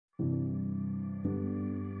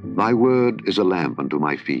Thy word is a lamp unto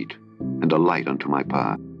my feet, and a light unto my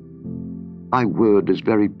path. Thy word is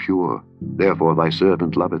very pure, therefore thy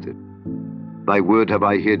servant loveth it. Thy word have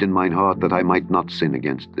I hid in mine heart, that I might not sin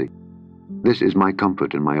against thee. This is my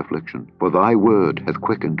comfort in my affliction, for thy word hath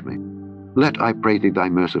quickened me. Let, I pray thee, thy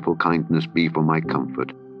merciful kindness be for my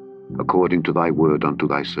comfort, according to thy word unto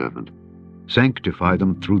thy servant. Sanctify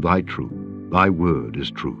them through thy truth. Thy word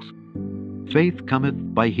is truth. Faith cometh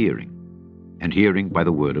by hearing, and hearing by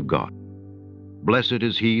the word of God. Blessed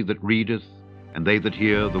is he that readeth, and they that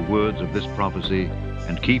hear the words of this prophecy,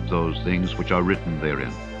 and keep those things which are written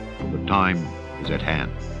therein. The time is at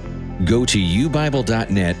hand. Go to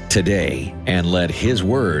ubible.net today and let His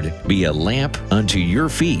Word be a lamp unto your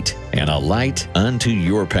feet and a light unto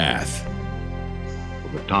your path.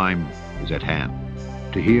 For the time is at hand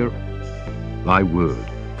to hear thy word.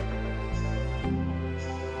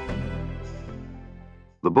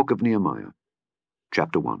 The Book of Nehemiah,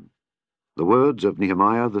 Chapter 1. The words of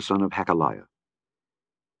Nehemiah the son of Hakaliah.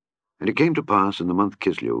 And it came to pass in the month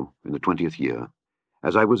Kislew, in the 20th year,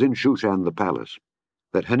 as I was in Shushan the palace,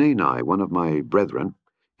 that Hanani, one of my brethren,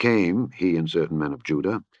 came, he and certain men of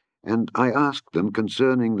Judah, and I asked them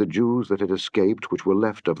concerning the Jews that had escaped, which were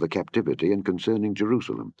left of the captivity, and concerning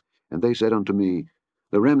Jerusalem. And they said unto me,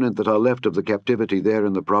 The remnant that are left of the captivity there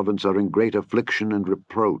in the province are in great affliction and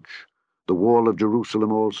reproach. The wall of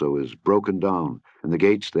Jerusalem also is broken down, and the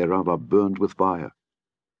gates thereof are burned with fire.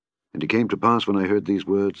 And it came to pass, when I heard these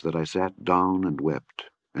words, that I sat down and wept,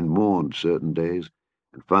 and mourned certain days,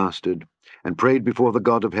 and fasted, and prayed before the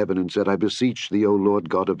God of heaven, and said, I beseech thee, O Lord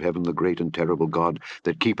God of heaven, the great and terrible God,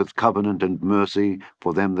 that keepeth covenant and mercy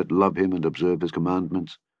for them that love him and observe his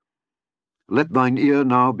commandments. Let thine ear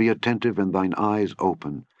now be attentive, and thine eyes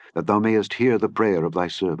open, that thou mayest hear the prayer of thy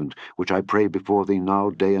servant, which I pray before thee now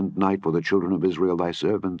day and night for the children of Israel thy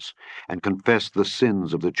servants, and confess the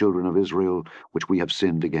sins of the children of Israel, which we have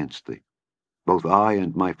sinned against thee. Both I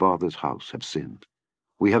and my father's house have sinned.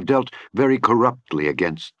 We have dealt very corruptly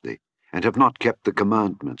against thee, and have not kept the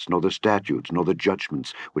commandments, nor the statutes, nor the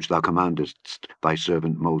judgments, which thou commandedst thy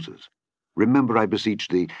servant Moses. Remember, I beseech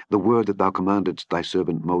thee, the word that thou commandedst thy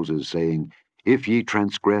servant Moses, saying, If ye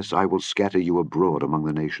transgress, I will scatter you abroad among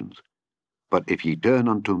the nations. But if ye turn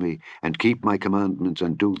unto me, and keep my commandments,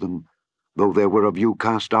 and do them, though there were of you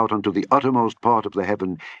cast out unto the uttermost part of the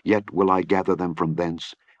heaven, yet will I gather them from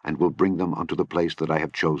thence, and will bring them unto the place that I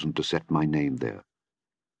have chosen to set my name there.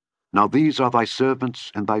 Now these are thy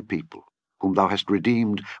servants and thy people, whom thou hast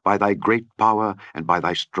redeemed by thy great power and by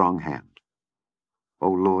thy strong hand. O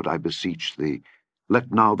Lord, I beseech thee,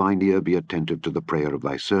 let now thine ear be attentive to the prayer of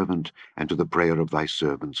thy servant, and to the prayer of thy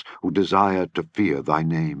servants, who desire to fear thy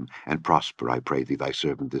name, and prosper, I pray thee, thy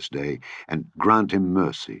servant this day, and grant him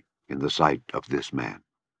mercy in the sight of this man.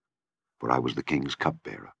 For I was the king's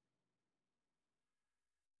cupbearer.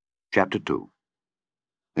 Chapter 2.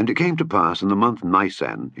 And it came to pass in the month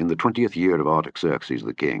Nisan, in the 20th year of Artaxerxes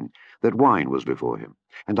the king, that wine was before him.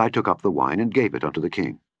 And I took up the wine, and gave it unto the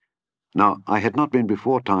king. Now I had not been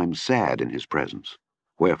beforetime sad in his presence.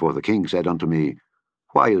 Wherefore the king said unto me,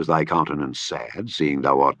 Why is thy countenance sad, seeing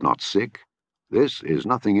thou art not sick? This is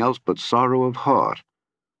nothing else but sorrow of heart.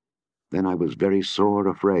 Then I was very sore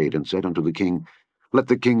afraid, and said unto the king, Let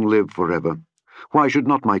the king live forever. Why should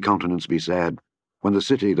not my countenance be sad, when the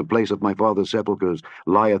city, the place of my father's sepulchres,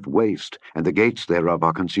 lieth waste, and the gates thereof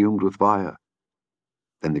are consumed with fire?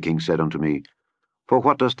 Then the king said unto me, For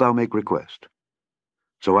what dost thou make request?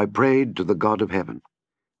 So I prayed to the God of heaven,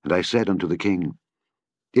 and I said unto the king,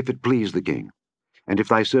 If it please the king, and if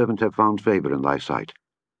thy servant have found favor in thy sight,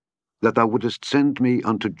 that thou wouldest send me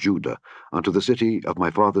unto Judah, unto the city of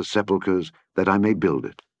my father's sepulchres, that I may build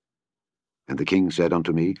it. And the king said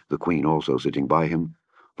unto me, the queen also sitting by him,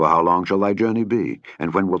 For how long shall thy journey be,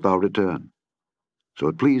 and when wilt thou return? So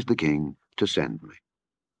it pleased the king to send me,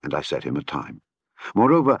 and I set him a time.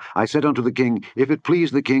 Moreover, I said unto the king, If it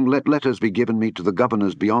please the king, let letters be given me to the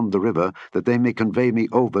governors beyond the river, that they may convey me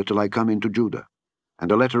over till I come into Judah.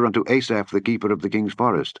 And a letter unto Asaph the keeper of the king's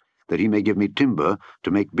forest, that he may give me timber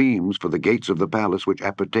to make beams for the gates of the palace which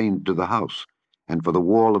appertain to the house, and for the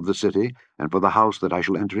wall of the city, and for the house that I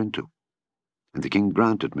shall enter into. And the king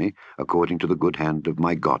granted me, according to the good hand of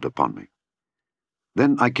my God upon me.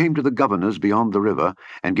 Then I came to the governors beyond the river,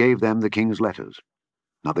 and gave them the king's letters.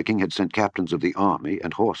 Now the king had sent captains of the army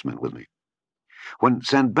and horsemen with me. When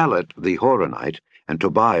Sanballat the Horonite, and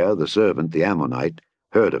Tobiah the servant the Ammonite,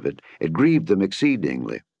 heard of it, it grieved them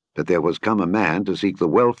exceedingly, that there was come a man to seek the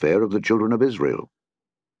welfare of the children of Israel.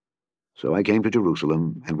 So I came to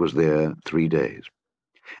Jerusalem, and was there 3 days.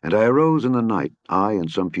 And I arose in the night, I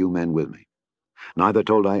and some few men with me. Neither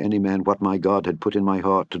told I any man what my God had put in my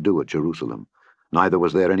heart to do at Jerusalem. Neither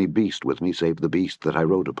was there any beast with me save the beast that I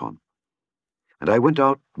rode upon. And I went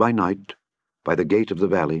out by night, by the gate of the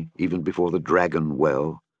valley, even before the dragon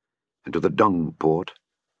well, and to the dung port,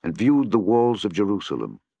 and viewed the walls of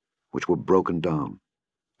Jerusalem, which were broken down,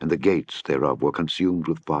 and the gates thereof were consumed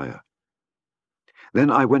with fire. Then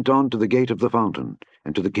I went on to the gate of the fountain,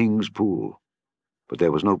 and to the king's pool, but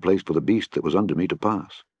there was no place for the beast that was under me to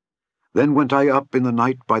pass. Then went I up in the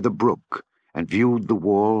night by the brook, and viewed the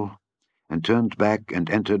wall, and turned back and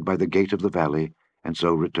entered by the gate of the valley, and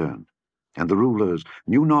so returned. And the rulers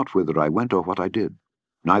knew not whither I went or what I did.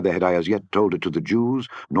 Neither had I as yet told it to the Jews,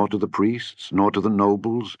 nor to the priests, nor to the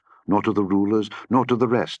nobles, nor to the rulers, nor to the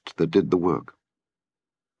rest that did the work.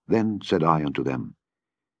 Then said I unto them,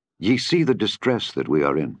 Ye see the distress that we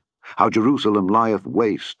are in, how Jerusalem lieth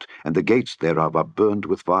waste, and the gates thereof are burned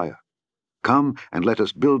with fire. Come, and let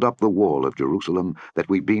us build up the wall of Jerusalem, that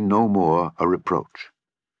we be no more a reproach.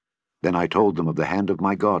 Then I told them of the hand of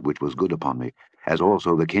my God which was good upon me, as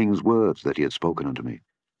also the king's words that he had spoken unto me.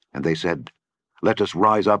 And they said, Let us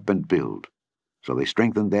rise up and build. So they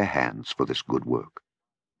strengthened their hands for this good work.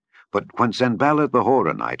 But when Sanballat the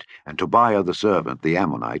Horonite, and Tobiah the servant, the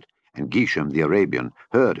Ammonite, and Geshem the Arabian,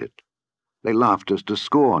 heard it, they laughed us to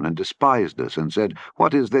scorn, and despised us, and said,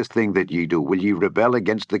 What is this thing that ye do? Will ye rebel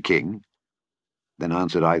against the king? Then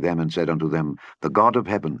answered I them, and said unto them, The God of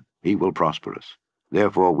heaven, he will prosper us.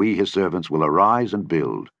 Therefore we his servants will arise and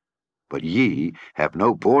build. But ye have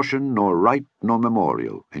no portion, nor right, nor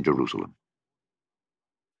memorial in Jerusalem.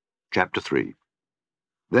 Chapter 3.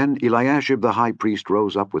 Then Eliashib the high priest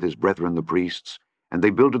rose up with his brethren the priests, and they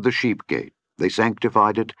builded the sheep gate. They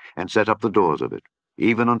sanctified it, and set up the doors of it.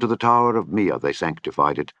 Even unto the tower of Meah they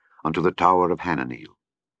sanctified it, unto the tower of Hananeel.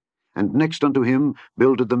 And next unto him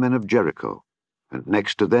builded the men of Jericho, and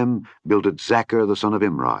next to them builded Zachar the son of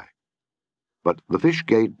Imri. But the fish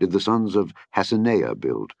gate did the sons of Haseneah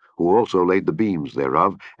build, who also laid the beams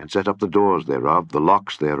thereof, and set up the doors thereof, the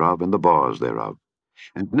locks thereof, and the bars thereof.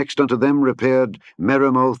 And next unto them repaired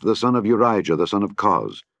Meremoth the son of Urijah the son of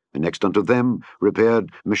Koz, and next unto them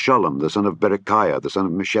repaired Meshullam the son of Berechiah the son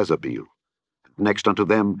of Meshezabeel. And next unto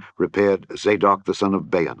them repaired Zadok the son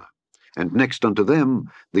of Baana. And next unto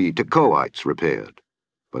them the Tekoites repaired,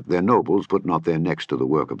 but their nobles put not their necks to the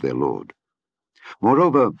work of their lord.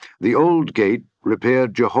 Moreover, the old gate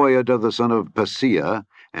repaired Jehoiada the son of Paseah,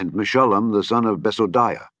 and Meshullam the son of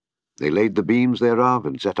Besodiah. They laid the beams thereof,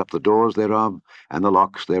 and set up the doors thereof, and the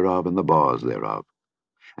locks thereof, and the bars thereof.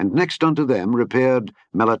 And next unto them repaired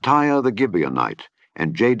Melatiah the Gibeonite,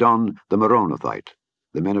 and Jadon the Meronothite,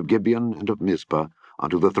 the men of Gibeon and of Mizpah,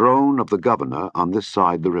 unto the throne of the governor on this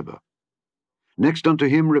side the river. Next unto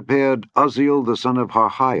him repaired Uzziel the son of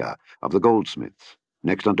Harhiah of the goldsmiths.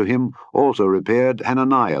 Next unto him also repaired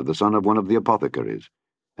Hananiah the son of one of the apothecaries,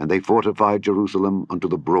 and they fortified Jerusalem unto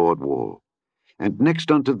the broad wall. And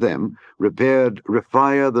next unto them repaired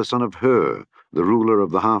Rephaiah the son of Hur, the ruler of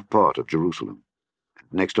the half part of Jerusalem.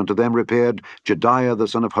 And next unto them repaired Jediah the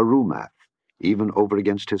son of Harumath, even over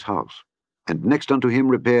against his house. And next unto him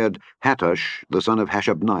repaired Hattush the son of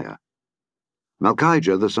Hashabniah.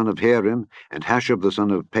 Malchijah the son of Harim, and Hashab the son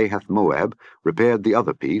of Pahath-Moab, repaired the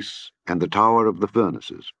other piece, and the tower of the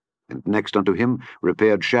furnaces. And next unto him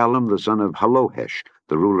repaired Shallum the son of Halohesh,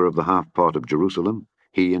 the ruler of the half part of Jerusalem,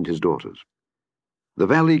 he and his daughters. The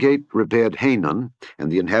valley gate repaired Hanan,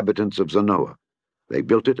 and the inhabitants of Zanoah. They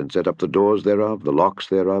built it, and set up the doors thereof, the locks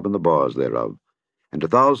thereof, and the bars thereof, and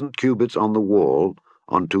 1,000 cubits on the wall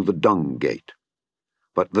unto the dung gate.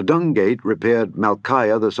 But the dung gate repaired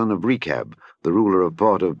Malchiah the son of Rechab, the ruler of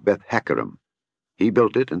part of Beth-Hakerem. He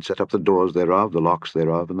built it, and set up the doors thereof, the locks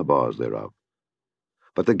thereof, and the bars thereof.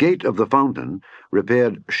 But the gate of the fountain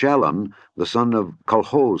repaired Shallum the son of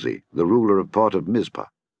Colhozi, the ruler of part of Mizpah.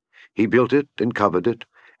 He built it, and covered it,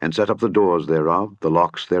 and set up the doors thereof, the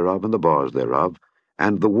locks thereof, and the bars thereof,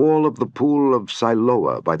 and the wall of the pool of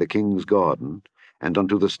Siloah by the king's garden, and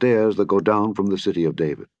unto the stairs that go down from the city of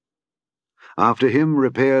David. After him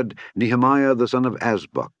repaired Nehemiah the son of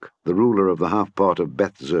Azbuk, the ruler of the half part of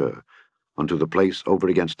Beth-zur, unto the place over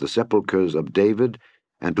against the sepulchres of David,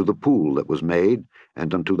 and to the pool that was made,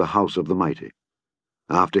 and unto the house of the mighty.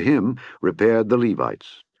 After him repaired the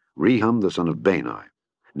Levites, Rehum the son of Bani.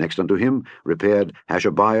 Next unto him repaired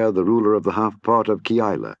Hashabiah the ruler of the half part of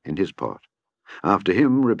Keilah in his part. After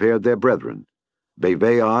him repaired their brethren,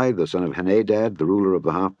 Bavai the son of Henadad, the ruler of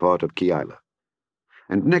the half part of Keilah.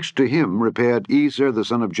 And next to him repaired Ezer the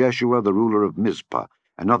son of Jeshua, the ruler of Mizpah,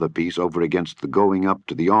 another piece over against the going up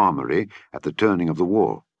to the armory at the turning of the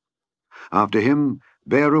wall. After him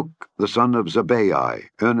Baruch the son of Zabbai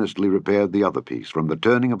earnestly repaired the other piece, from the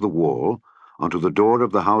turning of the wall unto the door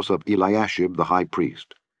of the house of Eliashib the high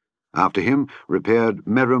priest. After him repaired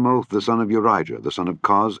Meremoth the son of Urijah, the son of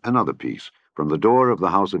Koz, another piece, from the door of the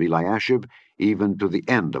house of Eliashib even to the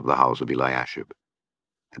end of the house of Eliashib.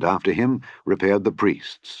 And after him repaired the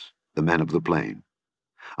priests, the men of the plain.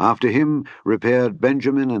 After him repaired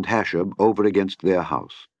Benjamin and Hashab over against their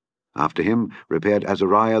house. After him repaired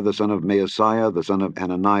Azariah the son of Maaseiah the son of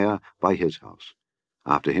Ananiah by his house.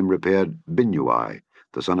 After him repaired Binnui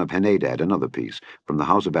the son of Henadad another piece, from the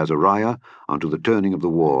house of Azariah unto the turning of the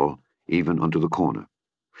wall, even unto the corner.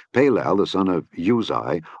 Palal the son of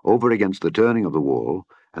Uzai over against the turning of the wall,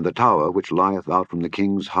 and the tower which lieth out from the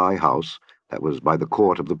king's high house, that was by the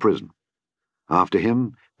court of the prison. After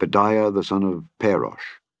him Pedaiah the son of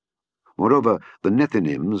Parosh. Moreover, the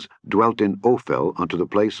Nethinims dwelt in Ophel unto the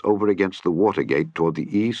place over against the water gate toward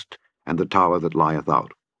the east, and the tower that lieth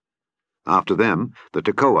out. After them the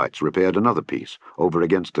Tekoites repaired another piece, over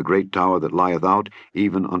against the great tower that lieth out,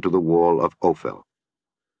 even unto the wall of Ophel.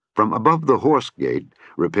 From above the horse gate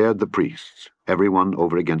repaired the priests, every one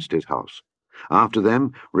over against his house. After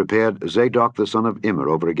them repaired Zadok the son of Immer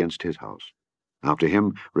over against his house. After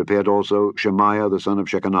him repaired also Shemaiah the son of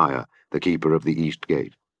Shechaniah, the keeper of the east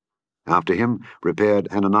gate. After him repaired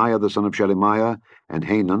Hananiah the son of Shelemiah, and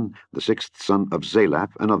Hanan the sixth son of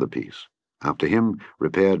Zalaph another piece. After him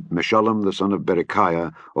repaired Meshullam the son of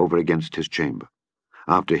Berechiah over against his chamber.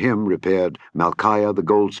 After him repaired Malchiah the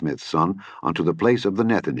goldsmith's son unto the place of the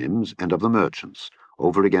Nethinims and of the merchants,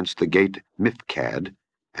 over against the gate Mifkad,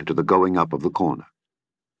 and to the going up of the corner.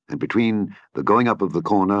 And between the going up of the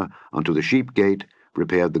corner unto the sheep gate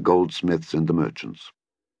repaired the goldsmiths and the merchants.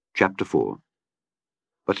 Chapter 4.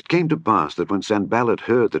 But it came to pass that when Sanballat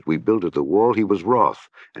heard that we builded the wall, he was wroth,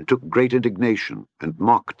 and took great indignation, and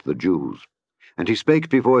mocked the Jews. And he spake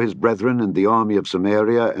before his brethren in the army of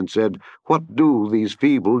Samaria, and said, What do these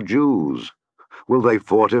feeble Jews? Will they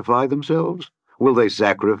fortify themselves? Will they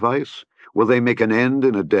sacrifice? Will they make an end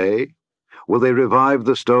in a day? Will they revive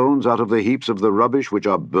the stones out of the heaps of the rubbish which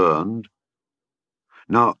are burned?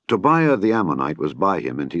 Now Tobiah the Ammonite was by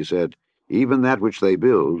him, and he said, Even that which they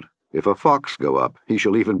build, if a fox go up, he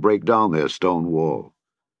shall even break down their stone wall.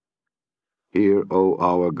 Hear, O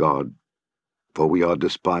our God, for we are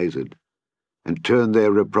despised, and turn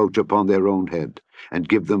their reproach upon their own head, and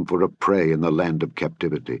give them for a prey in the land of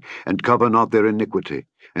captivity, and cover not their iniquity,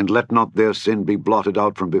 and let not their sin be blotted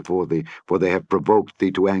out from before thee, for they have provoked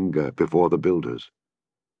thee to anger before the builders.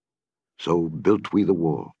 So built we the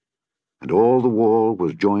wall, and all the wall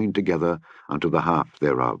was joined together unto the half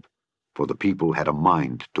thereof, for the people had a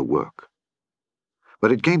mind to work.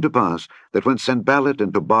 But it came to pass that when Sanballat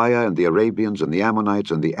and Tobiah and the Arabians and the Ammonites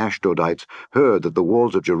and the Ashdodites heard that the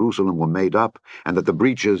walls of Jerusalem were made up, and that the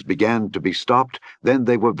breaches began to be stopped, then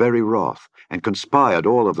they were very wroth, and conspired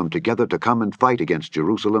all of them together to come and fight against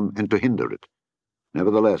Jerusalem and to hinder it.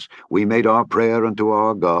 Nevertheless, we made our prayer unto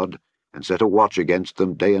our God, and set a watch against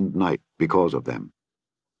them day and night because of them.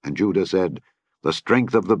 And Judah said, The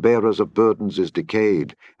strength of the bearers of burdens is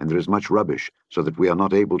decayed, and there is much rubbish, so that we are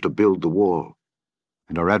not able to build the wall.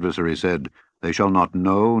 And our adversary said, They shall not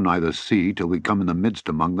know, neither see, till we come in the midst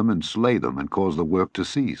among them, and slay them, and cause the work to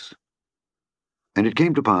cease. And it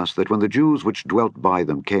came to pass that when the Jews which dwelt by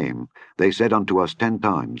them came, they said unto us 10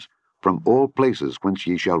 times, From all places whence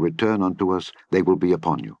ye shall return unto us, they will be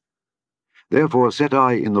upon you. Therefore set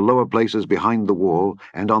I in the lower places behind the wall,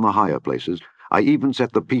 and on the higher places, I even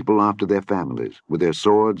set the people after their families, with their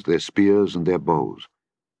swords, their spears, and their bows.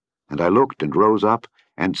 And I looked and rose up,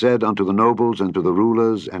 and said unto the nobles, and to the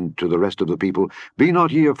rulers, and to the rest of the people, Be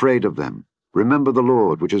not ye afraid of them. Remember the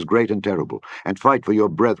Lord, which is great and terrible, and fight for your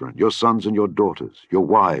brethren, your sons and your daughters, your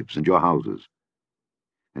wives and your houses.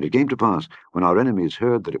 And it came to pass, when our enemies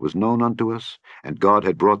heard that it was known unto us, and God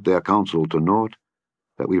had brought their counsel to naught,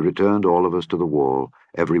 that we returned all of us to the wall,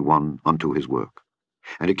 every one unto his work.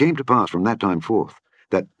 And it came to pass from that time forth,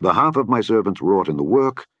 that the half of my servants wrought in the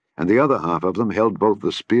work, and the other half of them held both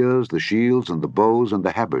the spears, the shields, and the bows, and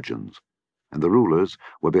the habergeons, and the rulers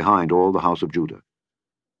were behind all the house of Judah.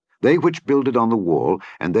 They which builded on the wall,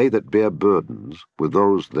 and they that bare burdens, with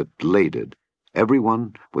those that laded, every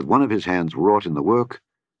one with one of his hands wrought in the work,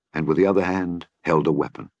 and with the other hand held a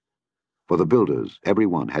weapon. For the builders, every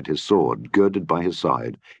one had his sword girded by his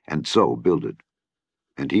side, and so builded.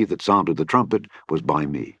 And he that sounded the trumpet was by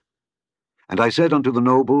me. And I said unto the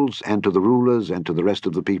nobles, and to the rulers, and to the rest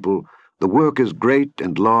of the people, The work is great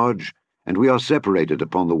and large, and we are separated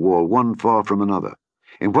upon the wall one far from another.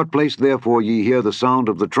 In what place therefore ye hear the sound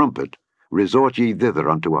of the trumpet, resort ye thither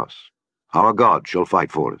unto us. Our God shall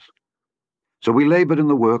fight for us. So we labored in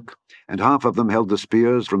the work, and half of them held the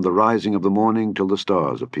spears from the rising of the morning till the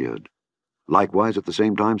stars appeared. Likewise at the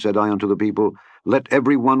same time said I unto the people, Let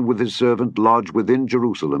every one with his servant lodge within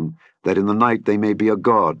Jerusalem, that in the night they may be a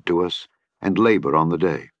guard to us, and labor on the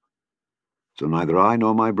day. So neither I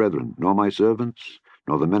nor my brethren, nor my servants,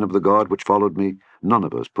 nor the men of the guard which followed me, none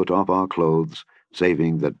of us put off our clothes,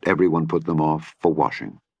 saving that every one put them off for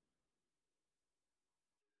washing.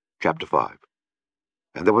 Chapter 5.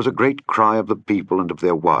 And there was a great cry of the people and of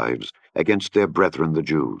their wives against their brethren the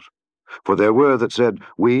Jews. For there were that said,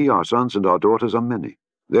 We, our sons and our daughters, are many.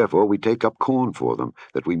 Therefore we take up corn for them,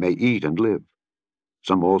 that we may eat and live.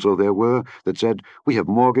 Some also there were that said, We have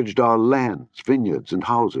mortgaged our lands, vineyards, and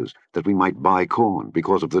houses, that we might buy corn,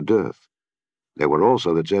 because of the dearth. There were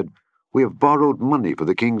also that said, We have borrowed money for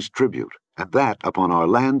the king's tribute, and that upon our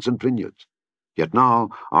lands and vineyards. Yet now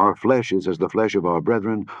our flesh is as the flesh of our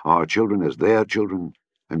brethren, our children as their children,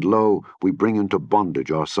 and lo, we bring into bondage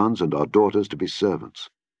our sons and our daughters to be servants.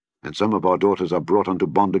 And some of our daughters are brought unto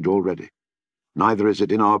bondage already. Neither is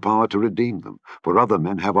it in our power to redeem them, for other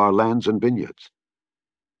men have our lands and vineyards.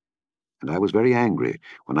 And I was very angry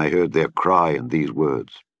when I heard their cry and these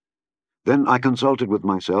words. Then I consulted with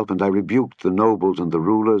myself, and I rebuked the nobles and the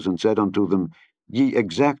rulers, and said unto them, Ye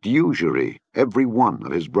exact usury, every one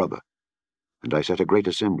of his brother. And I set a great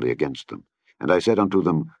assembly against them. And I said unto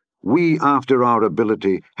them, We after our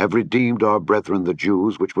ability have redeemed our brethren the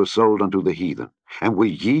Jews, which were sold unto the heathen. And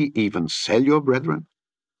will ye even sell your brethren?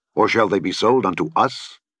 Or shall they be sold unto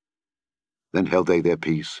us? Then held they their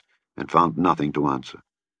peace, and found nothing to answer.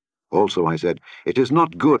 Also I said, It is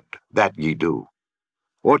not good that ye do.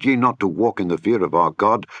 Ought ye not to walk in the fear of our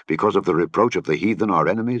God, because of the reproach of the heathen our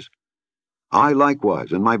enemies? I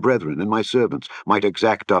likewise, and my brethren, and my servants, might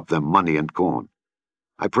exact of them money and corn.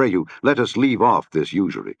 I pray you, let us leave off this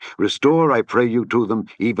usury. Restore, I pray you, to them,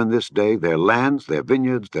 even this day, their lands, their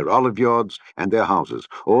vineyards, their oliveyards, and their houses,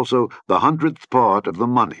 also the 100th part of the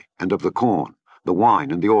money, and of the corn, the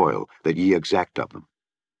wine, and the oil, that ye exact of them.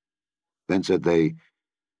 Then said they,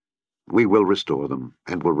 We will restore them,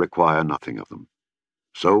 and will require nothing of them.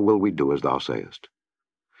 So will we do as thou sayest.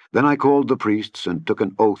 Then I called the priests, and took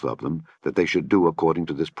an oath of them, that they should do according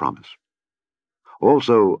to this promise.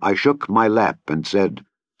 Also I shook my lap, and said,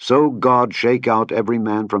 So God shake out every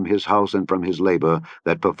man from his house and from his labor,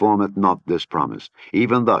 that performeth not this promise.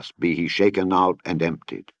 Even thus be he shaken out and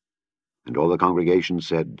emptied. And all the congregation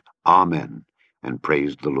said, Amen, and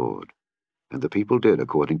praised the Lord. And the people did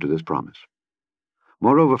according to this promise.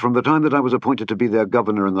 Moreover, from the time that I was appointed to be their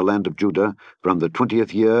governor in the land of Judah, from the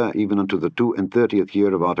 20th year even unto the 32nd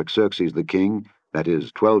year of Artaxerxes the king, that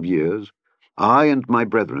is 12 years, I and my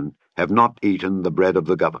brethren have not eaten the bread of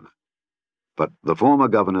the governor. But the former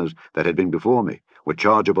governors that had been before me were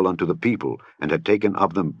chargeable unto the people, and had taken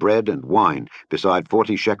of them bread and wine, beside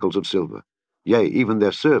 40 shekels of silver. Yea, even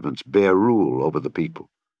their servants bare rule over the people.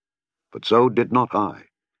 But so did not I,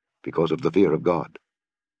 because of the fear of God.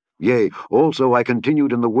 Yea, also I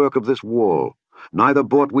continued in the work of this wall, neither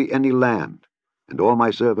bought we any land, and all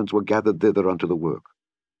my servants were gathered thither unto the work.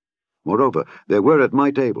 Moreover, there were at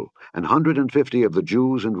my table 150 of the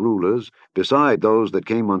Jews and rulers, beside those that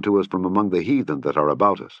came unto us from among the heathen that are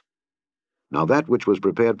about us. Now that which was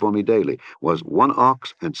prepared for me daily was 1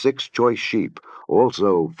 ox and 6 choice sheep.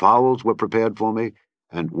 Also fowls were prepared for me,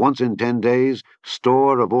 and once in 10 days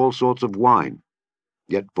store of all sorts of wine.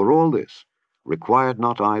 Yet for all this required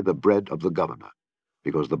not I the bread of the governor,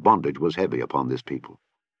 because the bondage was heavy upon this people.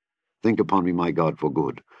 Think upon me, my God, for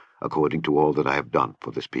good, according to all that I have done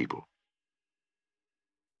for this people.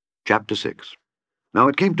 Chapter 6. Now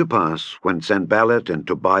it came to pass, when Sanballat and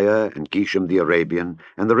Tobiah and Geshem the Arabian,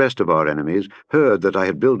 and the rest of our enemies, heard that I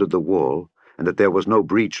had builded the wall, and that there was no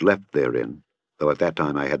breach left therein, though at that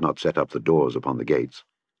time I had not set up the doors upon the gates,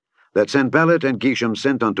 that Sanballat and Geshem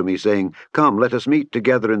sent unto me, saying, Come, let us meet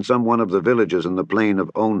together in some one of the villages in the plain of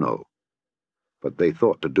Ono. But they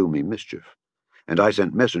thought to do me mischief. And I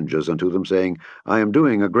sent messengers unto them, saying, I am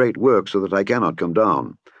doing a great work, so that I cannot come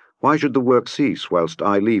down. Why should the work cease, whilst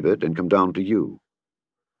I leave it, and come down to you?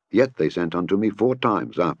 Yet they sent unto me 4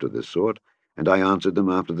 times after this sort, and I answered them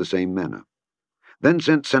after the same manner. Then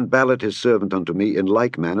sent Sanballat his servant unto me in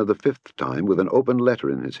like manner the 5th time, with an open letter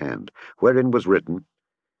in his hand, wherein was written,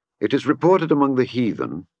 It is reported among the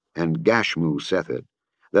heathen, and Gashmu saith it,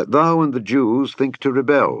 that thou and the Jews think to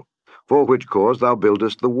rebel, for which cause thou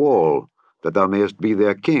buildest the wall, that thou mayest be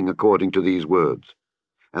their king according to these words.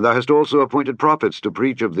 And thou hast also appointed prophets to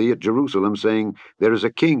preach of thee at Jerusalem, saying, There is a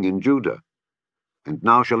king in Judah. And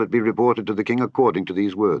now shall it be reported to the king according to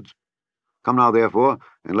these words. Come now, therefore,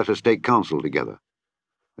 and let us take counsel together.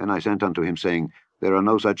 Then I sent unto him, saying, There are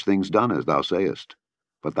no such things done as thou sayest,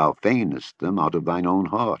 but thou feignest them out of thine own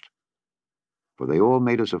heart. For they all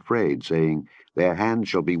made us afraid, saying, Their hands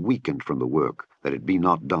shall be weakened from the work, that it be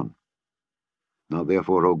not done. Now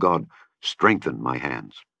therefore, O God, strengthen my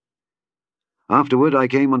hands. Afterward I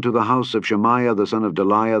came unto the house of Shemaiah the son of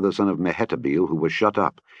Delaiah the son of Mehetabeel, who was shut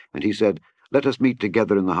up, and he said, Let us meet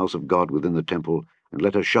together in the house of God within the temple, and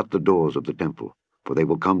let us shut the doors of the temple, for they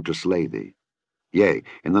will come to slay thee. Yea,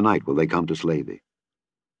 in the night will they come to slay thee.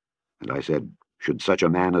 And I said, Should such a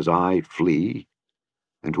man as I flee?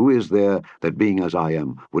 And who is there that, being as I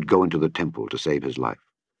am, would go into the temple to save his life?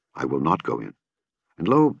 I will not go in. And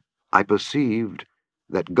lo, I perceived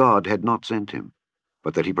that God had not sent him,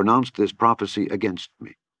 but that he pronounced this prophecy against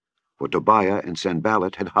me. For Tobiah and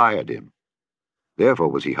Sanballat had hired him. Therefore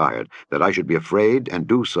was he hired, that I should be afraid, and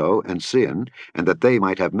do so, and sin, and that they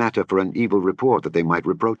might have matter for an evil report, that they might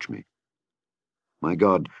reproach me. My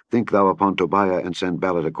God, think thou upon Tobiah and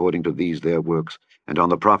Sanballat according to these their works, and on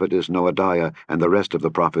the prophetess Noadiah and the rest of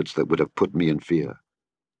the prophets that would have put me in fear.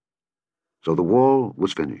 So the wall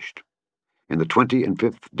was finished, in the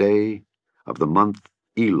 25th day of the month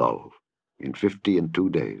Elul, in 52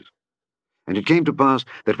 days. And it came to pass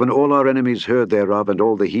that when all our enemies heard thereof, and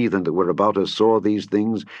all the heathen that were about us saw these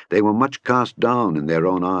things, they were much cast down in their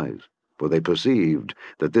own eyes, for they perceived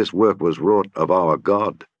that this work was wrought of our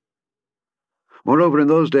God. Moreover, in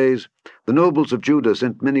those days the nobles of Judah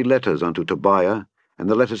sent many letters unto Tobiah, and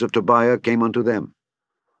the letters of Tobiah came unto them.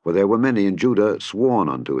 For there were many in Judah sworn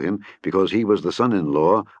unto him, because he was the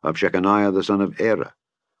son-in-law of Shechaniah the son of Era,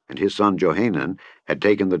 and his son Johanan had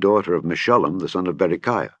taken the daughter of Meshullam the son of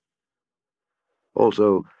Berechiah.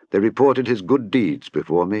 Also they reported his good deeds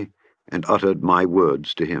before me, and uttered my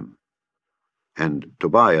words to him. And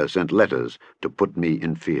Tobiah sent letters to put me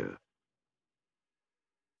in fear.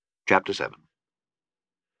 Chapter 7.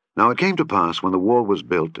 Now it came to pass, when the wall was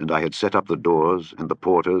built, and I had set up the doors, and the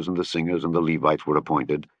porters, and the singers, and the Levites were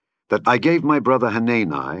appointed, that I gave my brother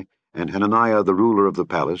Hanani, and Hananiah the ruler of the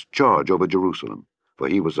palace, charge over Jerusalem, for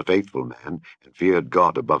he was a faithful man, and feared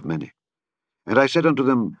God above many. And I said unto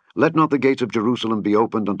them, Let not the gates of Jerusalem be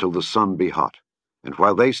opened until the sun be hot, and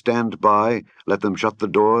while they stand by, let them shut the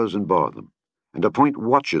doors and bar them, and appoint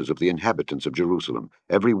watches of the inhabitants of Jerusalem,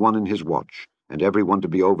 every one in his watch, and every one to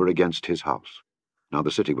be over against his house. Now the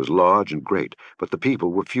city was large and great, but the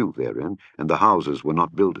people were few therein, and the houses were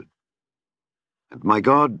not builded. And my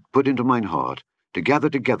God put into mine heart to gather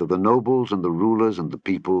together the nobles and the rulers and the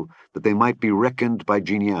people, that they might be reckoned by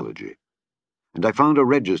genealogy. And I found a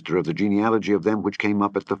register of the genealogy of them which came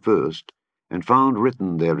up at the first, and found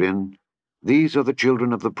written therein, These are the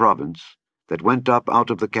children of the province, that went up out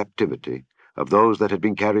of the captivity, of those that had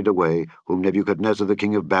been carried away, whom Nebuchadnezzar the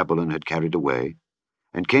king of Babylon had carried away,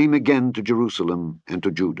 and came again to Jerusalem and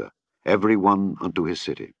to Judah, every one unto his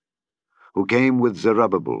city, who came with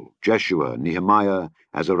Zerubbabel, Jeshua, Nehemiah,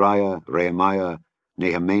 Azariah, Rehemiah,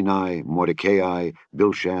 Nehemani, Mordecai,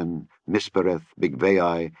 Bilshan, Mispereth,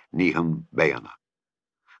 Bigvai, Nehum, Baanah.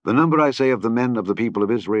 The number, I say, of the men of the people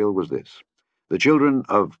of Israel was this: the children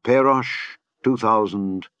of Perosh,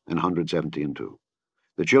 2,172.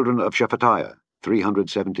 The children of Shephatiah,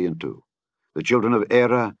 372. The children of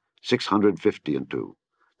Era, 652.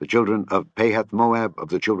 The children of Pahath-Moab, of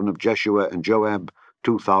the children of Jeshua and Joab,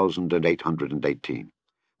 2,818.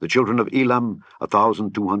 The children of Elam,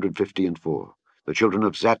 1,254. The children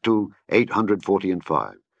of Zattu,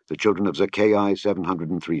 845. The children of Zaccai,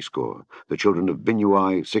 703 score. The children of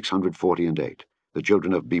Binnui, 648. The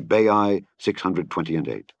children of Bebai,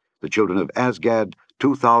 628. The children of Asgad,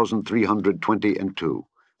 2,322.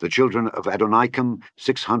 The children of Adonikam,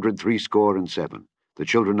 603 score and 7. The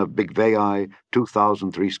children of Bigvai,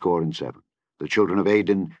 2,003 score and 7. The children of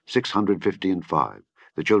Adin, 655.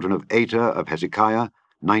 The children of Eta of Hezekiah,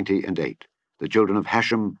 98. The children of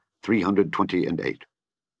Hashem, 328.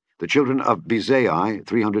 The children of Bezai,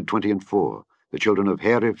 324. The children of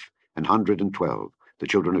Hariph, 112. The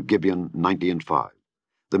children of Gibeon, 95.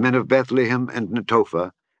 The men of Bethlehem and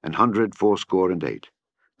Netophah, 184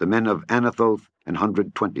 The men of Anathoth,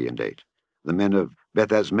 120 The men of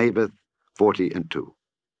Bethasmaveth, 40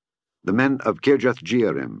 The men of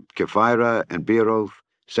Kirjath-Jearim, Kephirah, and Beeroth,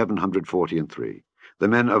 740 The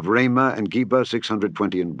men of Ramah and Geba,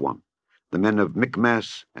 621. The men of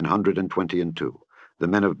Michmas, 120 The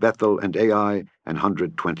men of Bethel and Ai,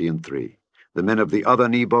 120 The men of the other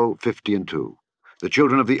Nebo, 50 The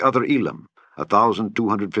children of the other Elam,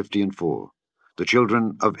 1,254. The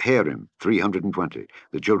children of Harim, 320.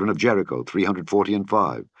 The children of Jericho,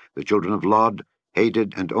 345. The children of Lod,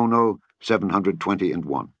 Hadid, and Ono,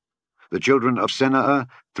 721. The children of Senaa,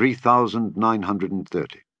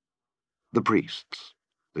 3,930. The priests.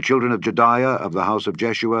 The children of Jediah of the house of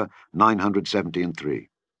Jeshua, 973.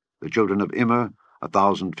 The children of Immer,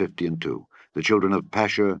 1,050. The children of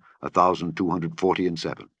Pashur,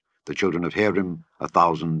 1,247. The children of Harim,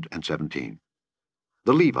 1,017.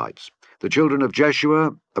 The Levites. The children of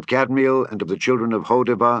Jeshua, of Kadmiel, and of the children of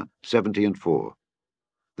Hodebah, 70.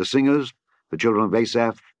 The singers, the children of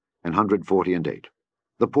Asaph, 148.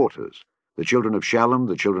 The porters, the children of Shallum,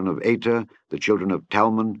 the children of Ater, the children of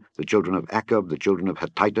Talmon, the children of Akab, the children of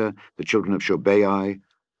Hatita, the children of Shobai,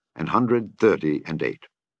 138.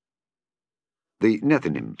 The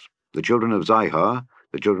Nethinims, the children of Zihar,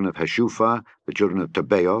 the children of Hashupha, the children of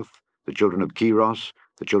Tabaoth, the children of Keros,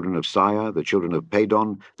 the children of Siyah, the children of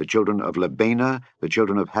Padon, the children of Lebana, the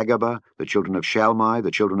children of Hagabah, the children of Shalmai,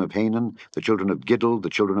 the children of Hanan, the children of Giddel, the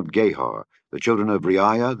children of Gehar, the children of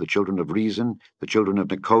Reiah, the children of Rezin, the children of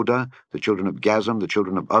Nekoda, the children of Gazam, the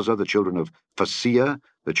children of Uzzah, the children of Phasea,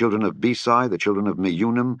 the children of Besai, the children of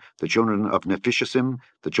Meunim, the children of Nephishtim,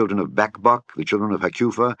 the children of Bakbuk, the children of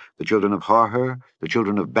Hakupha, the children of Harher, the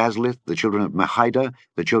children of Baslith, the children of Mahida,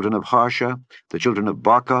 the children of Harsha, the children of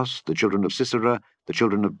Barkos, the children of Sisera, the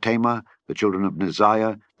children of Tamar, the children of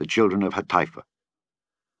Neziah, the children of Hatipha.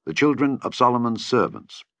 The children of Solomon's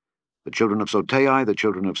servants, the children of Sotai, the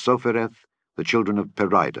children of Sophereth, the children of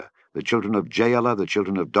Perida, the children of Jaela, the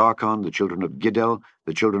children of Darkon, the children of Giddel,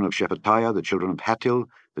 the children of Shephatiah, the children of Hatil,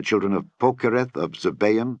 the children of Pokereth of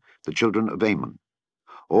Zebaim, the children of Ammon.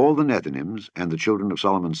 All the Nethinims and the children of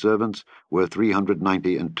Solomon's servants were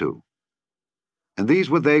 392. And these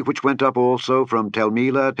were they which went up also from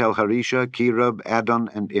Telmela, Telharisha, Kerub, Adon,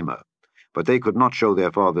 and Immer. But they could not show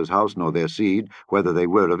their father's house nor their seed, whether they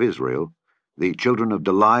were of Israel. The children of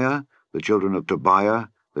Deliah, the children of Tobiah,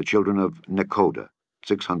 the children of Nekoda,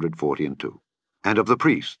 642. And of the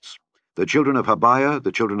priests, the children of Habiah,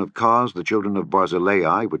 the children of Kaz, the children of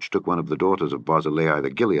Barzillai, which took one of the daughters of Barzillai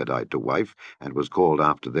the Gileadite to wife, and was called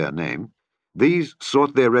after their name. These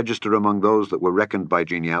sought their register among those that were reckoned by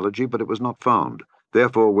genealogy, but it was not found.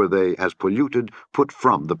 Therefore were they, as polluted, put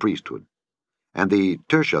from the priesthood. And the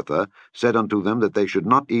Tirshatha said unto them that they should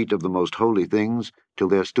not eat of the most holy things, till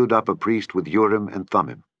there stood up a priest with Urim and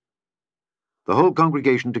Thummim. The whole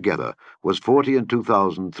congregation together was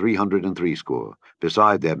 42,360,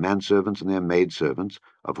 beside their manservants and their maidservants,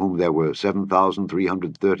 of whom there were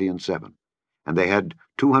 7,337. And they had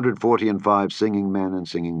 245 singing men and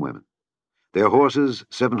singing women. Their horses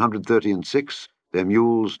 736, their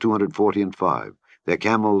mules 245, their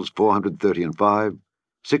camels 435,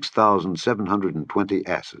 6,720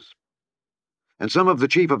 asses. And some of the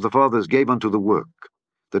chief of the fathers gave unto the work.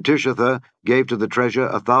 The Tirshatha gave to the treasure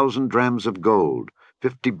 1,000 drams of gold,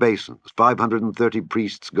 50 basins, 530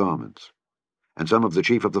 priests' garments. And some of the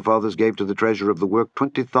chief of the fathers gave to the treasure of the work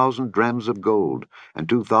 20,000 drams of gold, and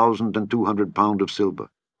 2,200 pound of silver.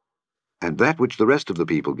 And that which the rest of the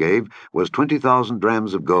people gave was 20,000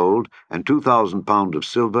 drams of gold, and 2,000 pound of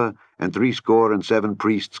silver, and 67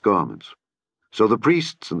 priests' garments. So the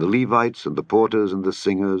priests and the Levites and the porters and the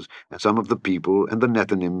singers and some of the people and the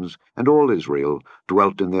Nethinims and all Israel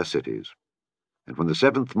dwelt in their cities. And when the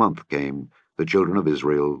 7th month came, the children of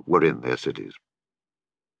Israel were in their cities.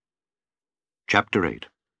 Chapter 8.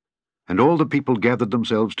 And all the people gathered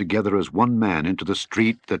themselves together as one man into the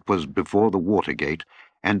street that was before the water gate,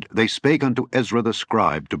 and they spake unto Ezra the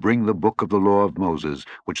scribe to bring the book of the law of Moses,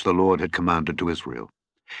 which the Lord had commanded to Israel.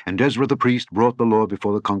 And Ezra the priest brought the law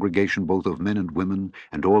before the congregation both of men and women,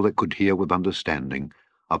 and all that could hear with understanding,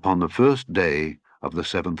 upon the 1st day of the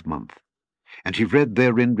 7th month. And he read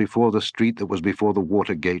therein before the street that was before the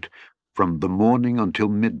water gate, from the morning until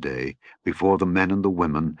midday, before the men and the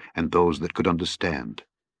women, and those that could understand.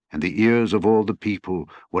 And the ears of all the people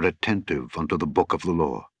were attentive unto the book of the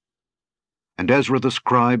law. And Ezra the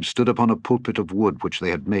scribe stood upon a pulpit of wood which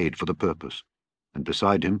they had made for the purpose. And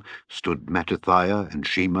beside him stood Mattithiah, and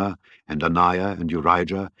Shema, and Anaiah, and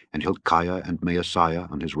Urijah, and Hilkiah, and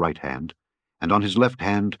Maaseiah on his right hand, and on his left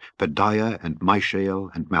hand Pedaiah, and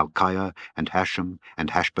Mishael, and Malchiah, and Hashem,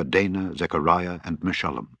 and Hashbaddanah, Zechariah, and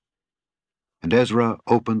Meshullam. And Ezra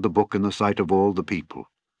opened the book in the sight of all the people,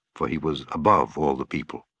 for he was above all the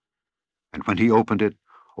people. And when he opened it,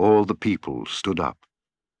 all the people stood up.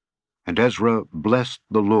 And Ezra blessed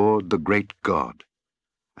the Lord, the great God.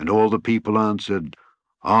 And all the people answered,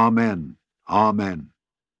 Amen, Amen,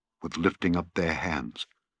 with lifting up their hands.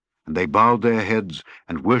 And they bowed their heads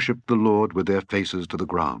and worshipped the Lord with their faces to the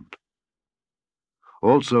ground.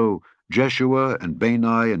 Also Jeshua and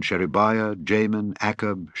Bani and Sherebiah, Jamin,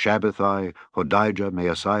 Akab, Shabbathai, Hodijah,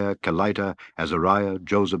 Maaseiah, Kelita, Azariah,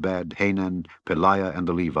 Jozabad, Hanan, Peliah, and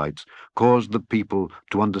the Levites caused the people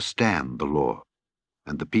to understand the law.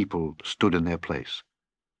 and the people stood in their place.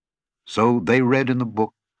 So they read in the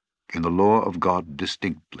book, in the law of God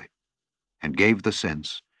distinctly, and gave the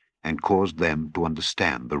sense, and caused them to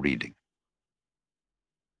understand the reading.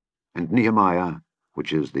 And Nehemiah,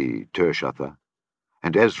 which is the Tirshatha,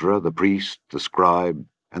 and Ezra the priest, the scribe,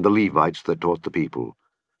 and the Levites that taught the people,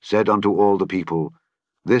 said unto all the people,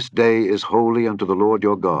 This day is holy unto the Lord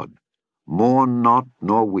your God. Mourn not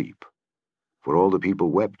nor weep. For all the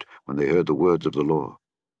people wept when they heard the words of the law.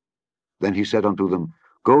 Then he said unto them,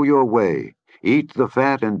 Go your way, eat the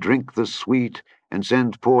fat and drink the sweet, and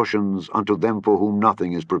send portions unto them for whom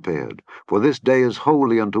nothing is prepared. For this day is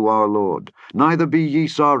holy unto our Lord. Neither be ye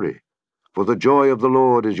sorry, for the joy of the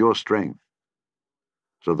Lord is your strength.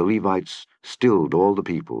 So the Levites stilled all the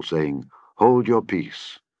people, saying, Hold your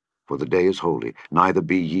peace, for the day is holy, neither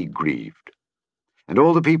be ye grieved. And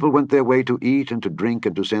all the people went their way to eat and to drink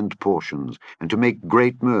and to send portions, and to make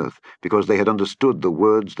great mirth, because they had understood the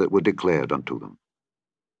words that were declared unto them.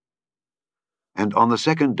 And on the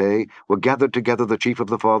second day were gathered together the chief of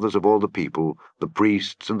the fathers of all the people, the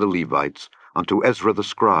priests and the Levites, unto Ezra the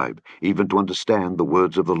scribe, even to understand the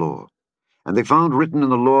words of the law. And they found written in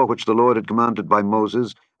the law which the Lord had commanded by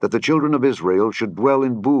Moses, that the children of Israel should dwell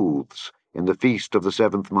in booths in the feast of the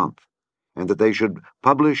 7th month, and that they should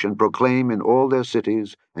publish and proclaim in all their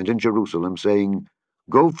cities and in Jerusalem, saying,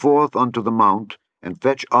 Go forth unto the mount, and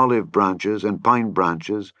fetch olive branches, and pine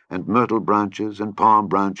branches, and myrtle branches, and palm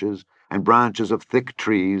branches, and branches of thick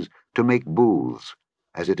trees, to make booths,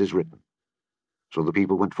 as it is written. So the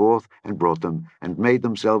people went forth, and brought them, and made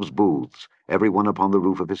themselves booths, every one upon the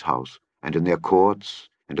roof of his house, and in their courts,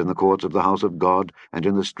 and in the courts of the house of God, and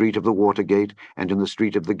in the street of the water gate, and in the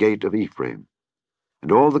street of the gate of Ephraim.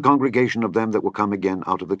 And all the congregation of them that were come again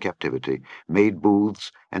out of the captivity made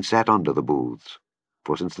booths, and sat under the booths.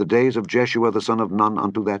 For since the days of Jeshua the son of Nun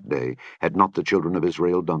unto that day had not the children of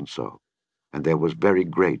Israel done so, and there was very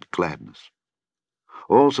great gladness.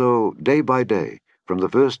 Also day by day, from the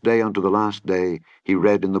first day unto the last day, he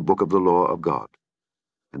read in the book of the law of God.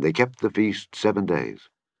 And they kept the feast 7 days,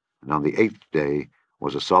 and on the 8th day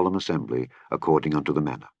was a solemn assembly according unto the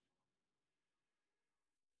manner.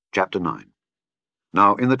 Chapter 9.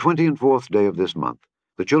 Now in the 24th day of this month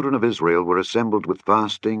the children of Israel were assembled with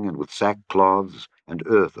fasting and with sackcloths and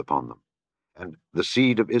earth upon them. And the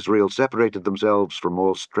seed of Israel separated themselves from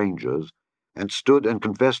all strangers, and stood and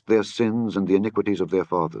confessed their sins and the iniquities of their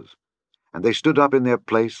fathers. And they stood up in their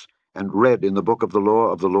place, and read in the book of the law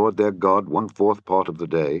of the Lord their God 1/4 part of the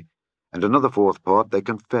day, and another 4th part they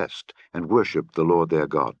confessed, and worshipped the Lord their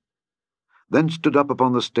God. Then stood up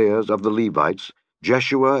upon the stairs of the Levites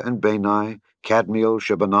Jeshua and Bani, Kadmiel,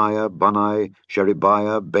 Shebaniah, Bunni,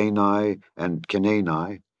 Sherebiah, Bani, and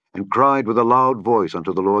Kenani, and cried with a loud voice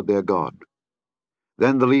unto the Lord their God.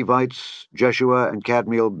 Then the Levites, Jeshua and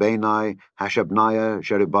Kadmiel, Bani, Hashabniah,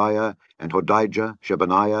 Sherebiah, and Hodijah,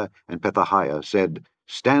 Shebaniah, and Pethahiah, said,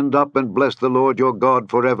 Stand up and bless the Lord your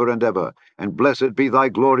God forever and ever, and blessed be thy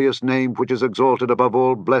glorious name, which is exalted above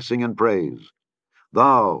all blessing and praise.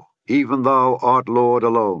 Thou, even thou, art Lord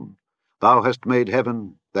alone. Thou hast made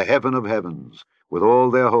heaven, the heaven of heavens, with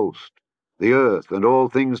all their host, the earth and all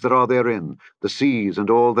things that are therein, the seas and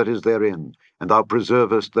all that is therein, and thou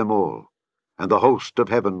preservest them all. And the host of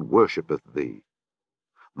heaven worshippeth thee.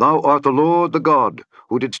 Thou art the Lord the God,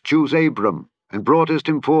 who didst choose Abram, and broughtest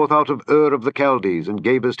him forth out of Ur of the Chaldees, and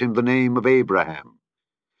gavest him the name of Abraham,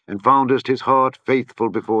 and foundest his heart faithful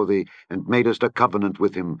before thee, and madest a covenant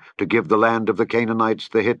with him, to give the land of the Canaanites,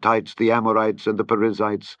 the Hittites, the Amorites, and the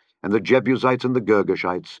Perizzites, and the Jebusites, and the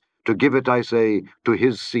Girgashites, to give it, I say, to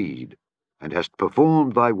his seed, and hast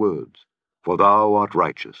performed thy words, for thou art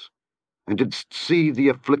righteous, and didst see the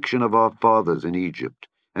affliction of our fathers in Egypt,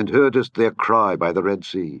 and heardest their cry by the Red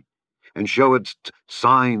Sea, and showedst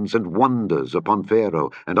signs and wonders upon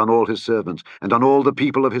Pharaoh, and on all his servants, and on all the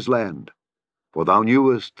people of his land. For thou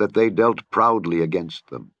knewest that they dealt proudly against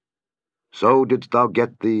them. So didst thou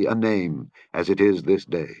get thee a name, as it is this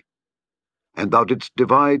day. And thou didst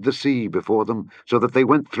divide the sea before them, so that they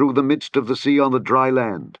went through the midst of the sea on the dry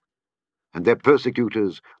land. And their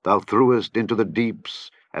persecutors thou threwest into the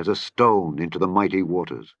deeps, as a stone into the mighty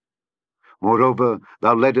waters. Moreover,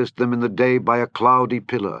 thou leddest them in the day by a cloudy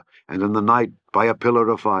pillar, and in the night by a pillar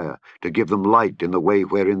of fire, to give them light in the way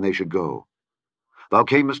wherein they should go. Thou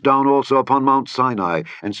camest down also upon Mount Sinai,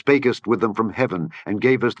 and spakest with them from heaven, and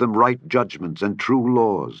gavest them right judgments and true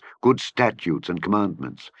laws, good statutes and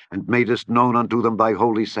commandments, and madest known unto them thy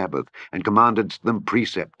holy Sabbath, and commandedst them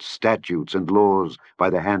precepts, statutes, and laws by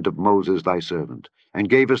the hand of Moses thy servant, and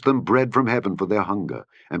gavest them bread from heaven for their hunger,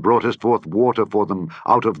 and broughtest forth water for them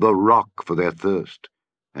out of the rock for their thirst.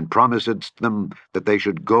 and promisedst them that they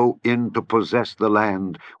should go in to possess the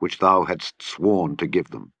land which thou hadst sworn to give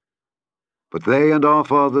them. But they and our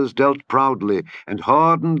fathers dealt proudly, and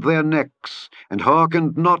hardened their necks, and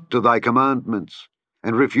hearkened not to thy commandments,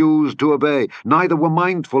 and refused to obey, neither were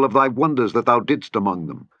mindful of thy wonders that thou didst among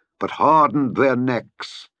them, but hardened their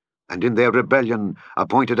necks, and in their rebellion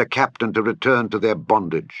appointed a captain to return to their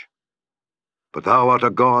bondage. But thou art a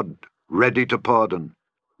God ready to pardon,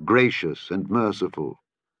 gracious and merciful,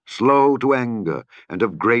 slow to anger, and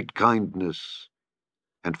of great kindness,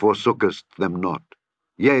 and forsookest them not.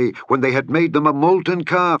 Yea, when they had made them a molten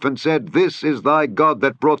calf, and said, This is thy God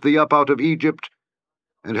that brought thee up out of Egypt,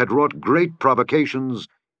 and had wrought great provocations,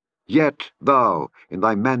 yet thou, in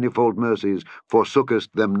thy manifold mercies,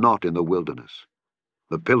 forsookest them not in the wilderness.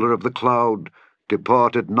 The pillar of the cloud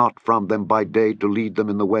departed not from them by day to lead them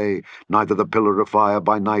in the way, neither the pillar of fire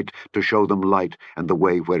by night to show them light and the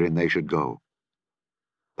way wherein they should go.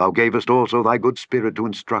 Thou gavest also thy good Spirit to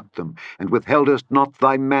instruct them, and withheldest not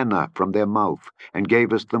thy manna from their mouth, and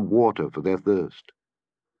gavest them water for their thirst.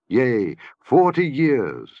 Yea, 40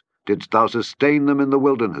 years didst thou sustain them in the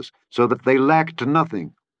wilderness, so that they lacked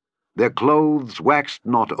nothing. Their clothes waxed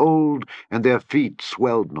not old, and their feet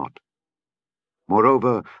swelled not.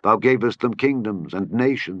 Moreover, thou gavest them kingdoms and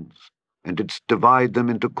nations, and didst divide them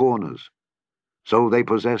into corners. So they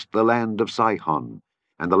possessed the land of Sihon,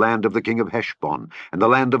 and the land of the king of Heshbon, and the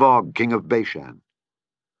land of Og, king of Bashan.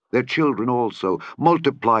 Their children also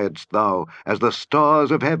multipliedst thou as the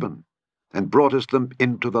stars of heaven, and broughtest them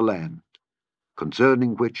into the land,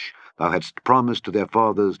 concerning which thou hadst promised to their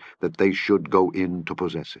fathers that they should go in to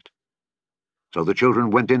possess it. So the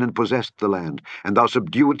children went in and possessed the land, and thou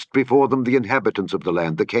subduedst before them the inhabitants of the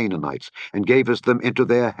land, the Canaanites, and gavest them into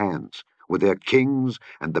their hands, with their kings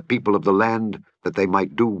and the people of the land, that they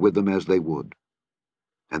might do with them as they would.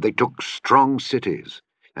 And they took strong cities,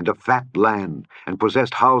 and a fat land, and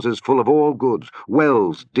possessed houses full of all goods,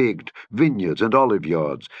 wells digged, vineyards and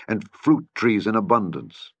oliveyards, and fruit trees in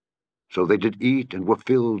abundance. So they did eat, and were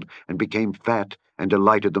filled, and became fat, and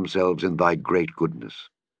delighted themselves in thy great goodness.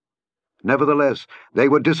 Nevertheless, they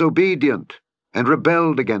were disobedient, and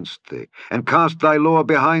rebelled against thee, and cast thy law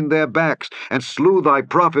behind their backs, and slew thy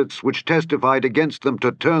prophets which testified against them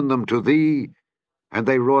to turn them to thee, and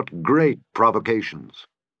they wrought great provocations.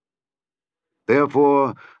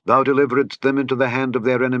 Therefore thou deliveredst them into the hand of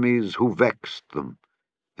their enemies, who vexed them,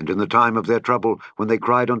 and in the time of their trouble, when they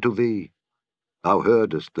cried unto thee, thou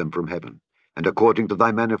heardest them from heaven, and according to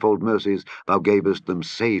thy manifold mercies thou gavest them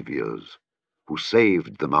saviours, who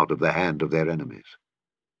saved them out of the hand of their enemies.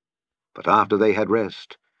 But after they had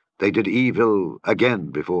rest, they did evil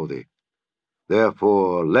again before thee.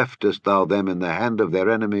 Therefore leftest thou them in the hand of their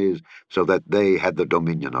enemies, so that they had the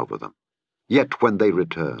dominion over them. Yet when they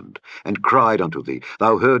returned, and cried unto thee,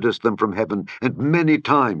 thou heardest them from heaven, and many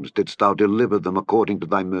times didst thou deliver them according to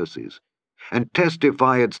thy mercies, and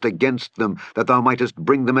testifiedst against them, that thou mightest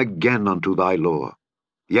bring them again unto thy law.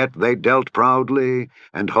 Yet they dealt proudly,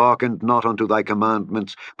 and hearkened not unto thy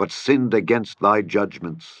commandments, but sinned against thy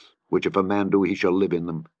judgments, which if a man do, he shall live in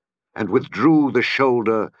them, and withdrew the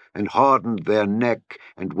shoulder, and hardened their neck,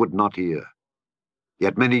 and would not hear.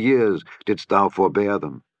 Yet many years didst thou forbear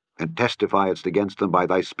them, and testifiedst against them by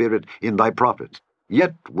thy Spirit in thy prophets,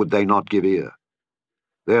 yet would they not give ear.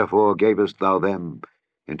 Therefore gavest thou them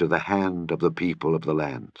into the hand of the people of the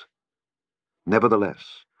land.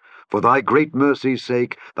 Nevertheless, for thy great mercy's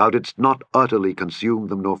sake, thou didst not utterly consume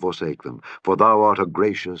them nor forsake them, for thou art a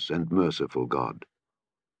gracious and merciful God.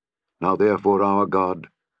 Now therefore, our God,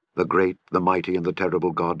 the great, the mighty, and the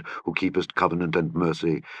terrible God, who keepest covenant and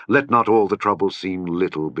mercy, let not all the trouble seem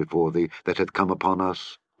little before thee that hath come upon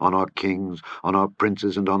us, on our kings, on our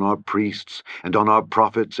princes, and on our priests, and on our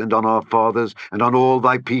prophets, and on our fathers, and on all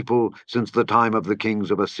thy people, since the time of the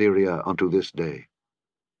kings of Assyria unto this day.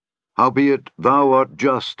 Howbeit thou art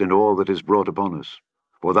just in all that is brought upon us,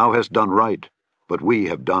 for thou hast done right, but we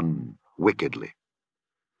have done wickedly.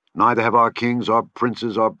 Neither have our kings, our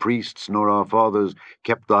princes, our priests, nor our fathers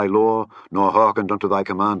kept thy law, nor hearkened unto thy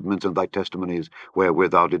commandments and thy testimonies,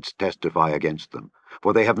 wherewith thou didst testify against them.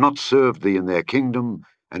 For they have not served thee in their kingdom,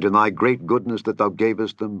 and in thy great goodness that thou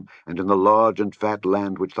gavest them, and in the large and fat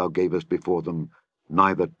land which thou gavest before them,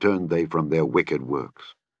 neither turned they from their wicked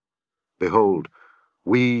works. Behold,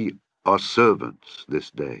 we are servants this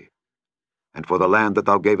day. And for the land that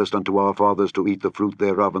thou gavest unto our fathers to eat the fruit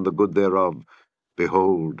thereof and the good thereof,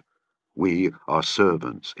 behold, we are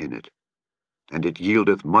servants in it. And it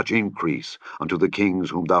yieldeth much increase unto the kings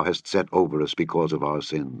whom thou hast set over us because of our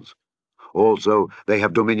sins. Also they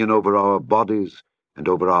have dominion over our bodies, and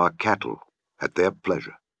over our cattle at their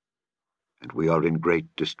pleasure. and we are in great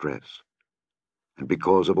distress. And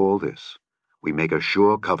because of all this, we make a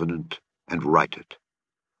sure covenant and write it,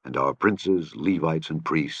 and our princes, Levites, and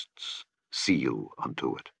priests seal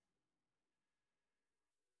unto it.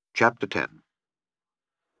 Chapter 10.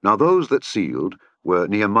 Now those that sealed were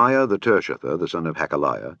Nehemiah the Tirshatha, the son of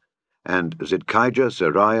Hakaliah, and Zidkijah,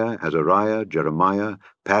 Seraiah, Azariah, Jeremiah,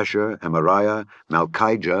 Pashur, Amariah,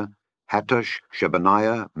 Malchijah, Hattush,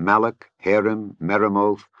 Shebaniah, Malach, Harim,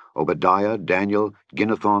 Meremoth, Obadiah, Daniel,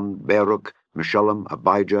 Ginnethon, Baruch, Meshullam,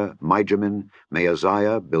 Abijah, Mijamin,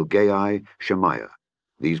 Maaziah, Bilgai, Shemaiah.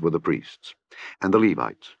 These were the priests. And the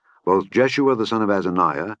Levites, both Jeshua the son of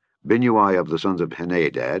Azaniah, Binnui of the sons of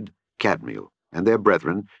Henadad, Kadmiel, and their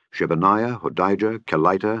brethren, Shebaniah, Hodijah,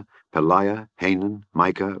 Kelita, Peliah, Hanan,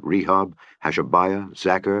 Micah, Rehob, Hashabiah,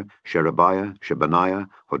 Zachar, Sherebiah, Shebaniah,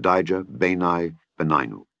 Hodijah, Bani,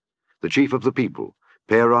 Beninu. The chief of the people,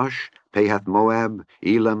 Parosh, Pahath-Moab,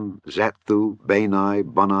 Elam, Zathu, Bani,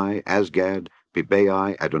 Bunai, Asgad,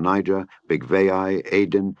 Bibai, Adonijah, Bigvai,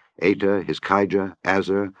 Adin, Eta, Hizkijah,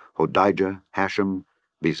 Azer, Hodijah, Hashem,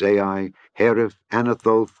 Bezai, Herif,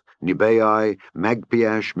 Anathoth, Nebai,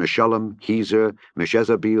 Magpiash, Meshullam, Hezer,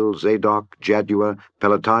 Meshezabeel, Zadok, Jaddua,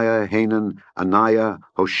 Pelatiah, Hanan, Anaiah,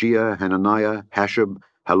 Hoshea, Hananiah, Hashab,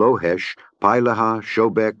 Halohesh, Pilaha,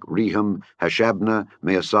 Shobek, Rehum, Hashabna,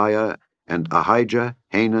 Maaseiah, and Ahijah,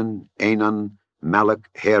 Hanan, Anan, Malach,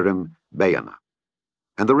 Harim, Baanah.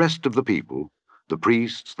 And the rest of the people, the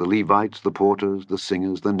priests, the Levites, the porters, the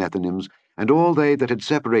singers, the Nethinims, and all they that had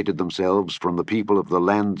separated themselves from the people of the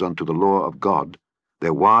lands unto the law of God,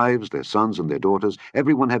 their wives, their sons, and their daughters,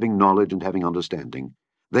 every one having knowledge and having understanding,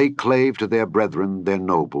 they clave to their brethren, their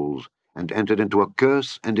nobles, and entered into a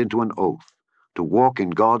curse and into an oath, to walk in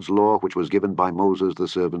God's law which was given by Moses the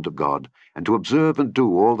servant of God, and to observe and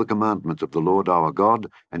do all the commandments of the Lord our God,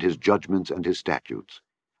 and his judgments and his statutes,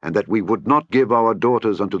 and that we would not give our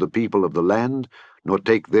daughters unto the people of the land, nor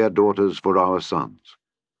take their daughters for our sons.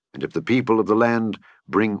 And if the people of the land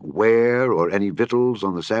bring ware or any victuals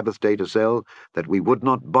on the Sabbath day to sell, that we would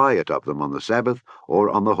not buy it of them on the Sabbath or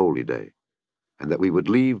on the holy day, and that we would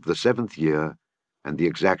leave the 7th year and the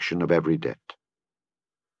exaction of every debt.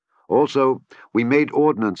 Also, we made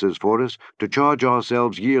ordinances for us to charge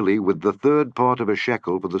ourselves yearly with the 3rd part of a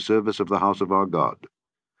shekel for the service of the house of our God,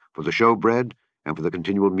 for the showbread, and for the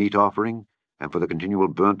continual meat offering, and for the continual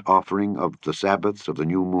burnt offering of the Sabbaths of the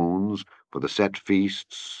new moons, for the set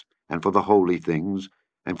feasts, and for the holy things,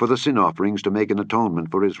 and for the sin offerings to make an atonement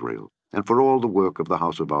for Israel, and for all the work of the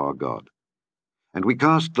house of our God. And we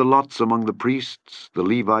cast the lots among the priests, the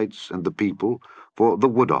Levites, and the people, for the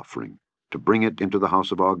wood offering, to bring it into the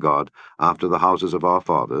house of our God, after the houses of our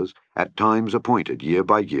fathers, at times appointed year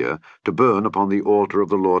by year, to burn upon the altar of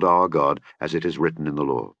the Lord our God, as it is written in the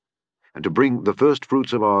law, and to bring the first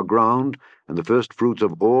fruits of our ground, and the first fruits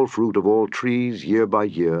of all trees year by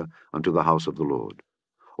year, unto the house of the Lord.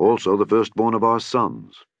 Also the firstborn of our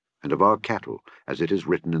sons, and of our cattle, as it is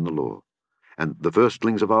written in the law, and the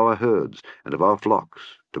firstlings of our herds, and of our flocks,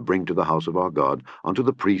 to bring to the house of our God, unto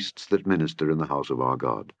the priests that minister in the house of our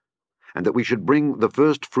God. And that we should bring the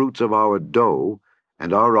first fruits of our dough,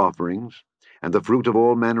 and our offerings, and the fruit of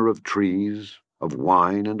all manner of trees, of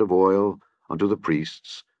wine and of oil, unto the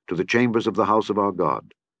priests, to the chambers of the house of our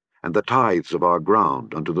God, and the tithes of our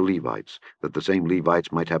ground unto the Levites, that the same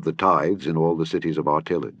Levites might have the tithes in all the cities of our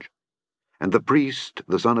tillage. And the priest,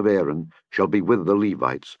 the son of Aaron, shall be with the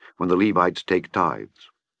Levites, when the Levites take tithes.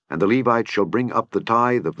 And the Levites shall bring up the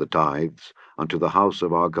tithe of the tithes unto the house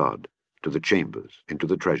of our God, to the chambers, into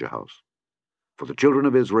the treasure house. For the children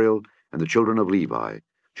of Israel and the children of Levi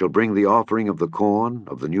shall bring the offering of the corn,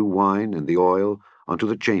 of the new wine, and the oil, unto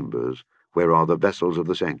the chambers, where are the vessels of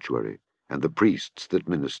the sanctuary, and the priests that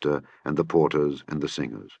minister, and the porters, and the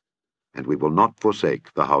singers. And we will not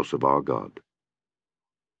forsake the house of our God.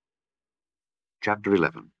 Chapter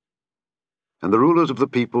 11. And the rulers of the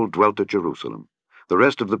people dwelt at Jerusalem. The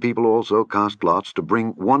rest of the people also cast lots to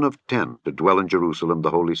bring 1 of 10 to dwell in Jerusalem, the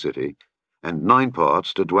holy city, and 9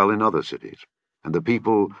 parts to dwell in other cities. And the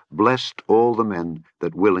people blessed all the men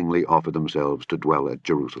that willingly offered themselves to dwell at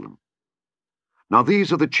Jerusalem. Now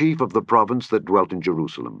these are the chief of the province that dwelt in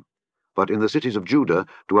Jerusalem. But in the cities of Judah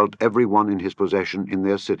dwelt every one in his possession in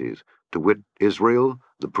their cities, to wit, Israel,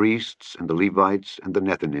 the priests, and the Levites, and the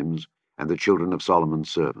Nethinims, and the children of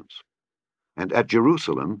Solomon's servants. And at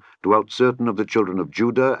Jerusalem dwelt certain of the children of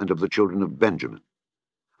Judah and of the children of Benjamin.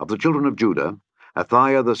 Of the children of Judah,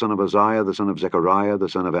 Athiah the son of Uzziah, the son of Zechariah, the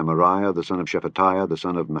son of Amariah, the son of Shephatiah, the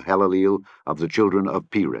son of Mahalaleel, of the children of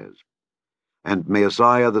Perez. And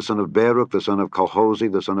Maaseiah the son of Baruch, the son of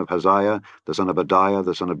Colhozi, the son of Haziah, the son of Adiah,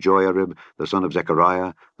 the son of Joiarib, the son of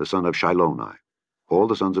Zechariah, the son of Shiloni. All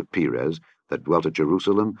the sons of Perez that dwelt at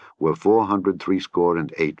Jerusalem were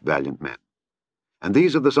 468 valiant men. And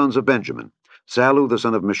these are the sons of Benjamin: Sallu the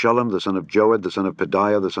son of Meshullam, the son of Joed, the son of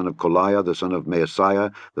Pedaiah, the son of Koliah, the son of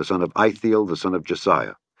Maaseiah, the son of Ithiel, the son of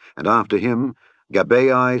Jesiah. And after him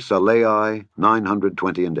Gabbai, Salai,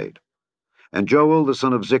 928. And Joel the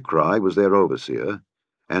son of Zichri was their overseer,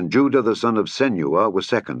 and Judah the son of Senua was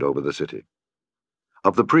second over the city.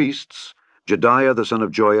 Of the priests, Jediah the son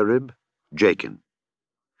of Joiarib, Jachin.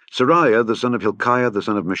 Seraiah the son of Hilkiah, the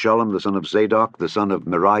son of Meshullam, the son of Zadok, the son of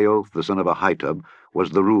Merioth, the son of Ahitub, was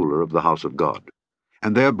the ruler of the house of God.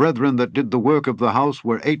 And their brethren that did the work of the house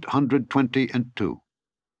were 822.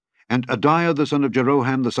 And Adiah the son of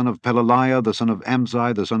Jeroham, the son of Pelaliah, the son of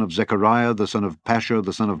Amzai, the son of Zechariah, the son of Pashur,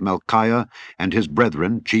 the son of Malchiah, and his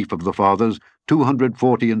brethren, chief of the fathers,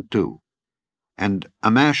 242. And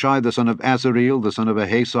Amashai the son of Azareel, the son of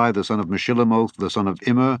Ahasai, the son of Meshillemoth, the son of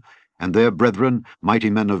Immer, and their brethren, mighty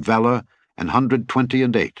men of valor,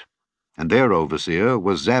 128. And their overseer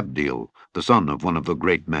was Zabdiel, the son of one of the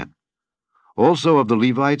great men. Also of the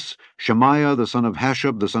Levites, Shemaiah the son of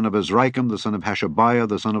Hashab, the son of Azrikam, the son of Hashabiah,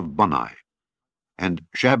 the son of Bunai. And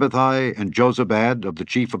Shabbathai and Jozabad, of the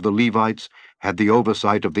chief of the Levites, had the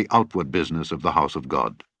oversight of the outward business of the house of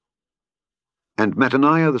God. And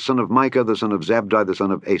Mattaniah the son of Micah, the son of Zabdi, the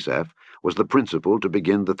son of Asaph, was the principal to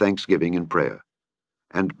begin the thanksgiving in prayer.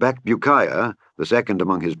 And Bakbukiah, the second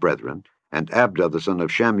among his brethren, and Abda the son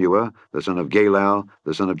of Shammua, the son of Galal,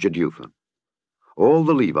 the son of Jeduthun. All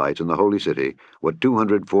the Levites in the holy city were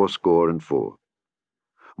 284.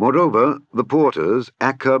 Moreover, the porters,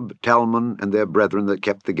 Akkub, Talmon, and their brethren that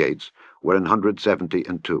kept the gates, were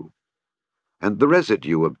 172. And the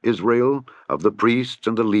residue of Israel, of the priests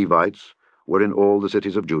and the Levites, were in all the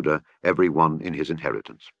cities of Judah, every one in his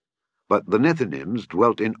inheritance. But the Nethinims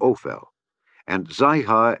dwelt in Ophel, and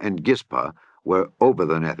Zihah and Gizpah were over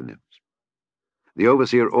the Nethinims. The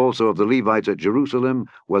overseer also of the Levites at Jerusalem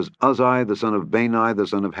was Uzzi the son of Bani, the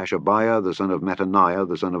son of Hashabiah, the son of Mattaniah,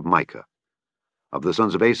 the son of Micah. Of the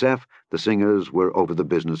sons of Asaph, the singers were over the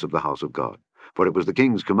business of the house of God. For it was the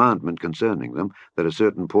king's commandment concerning them, that a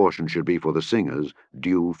certain portion should be for the singers,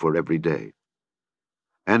 due for every day.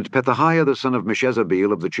 And Pethahiah the son of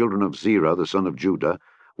Meshezabeel of the children of Zerah the son of Judah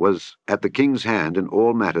was at the king's hand in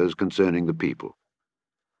all matters concerning the people.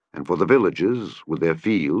 And for the villages, with their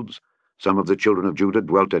fields, some of the children of Judah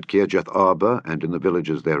dwelt at Kirjath Arba, and in the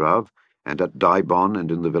villages thereof, and at Dibon,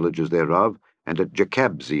 and in the villages thereof, and at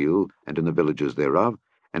Jekabzeel, and in the villages thereof,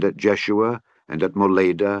 and at Jeshua, and at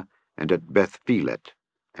Moleda, and at Beth-Phelet,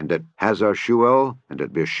 and at Hazar-Shual, and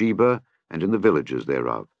at Beersheba, and in the villages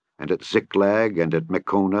thereof, and at Ziklag, and at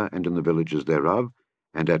Mechonah, and in the villages thereof,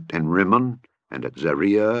 and at Enrimmon, and at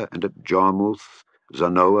Zariah, and at Jarmuth,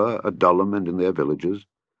 Zanoah, Adullam, and in their villages,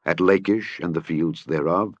 at Lachish, and the fields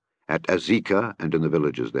thereof, at Azekah, and in the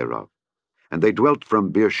villages thereof. And they dwelt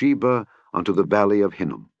from Beersheba unto the valley of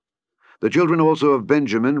Hinnom. The children also of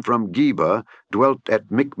Benjamin from Geba dwelt at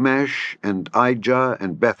Michmash, and Ijah,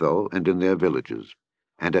 and Bethel, and in their villages,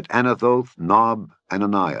 and at Anathoth, Nob,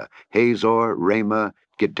 Ananiah, Hazor, Ramah,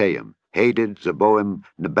 Gittaim, Hadid, Zeboim,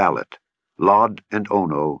 Nebalat, Lod, and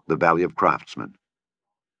Ono, the valley of craftsmen.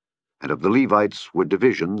 And of the Levites were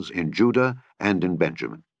divisions in Judah and in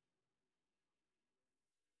Benjamin.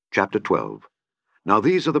 Chapter 12. Now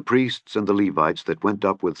these are the priests and the Levites that went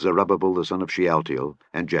up with Zerubbabel the son of Shealtiel,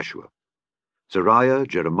 and Jeshua: Zariah,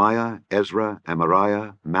 Jeremiah, Ezra,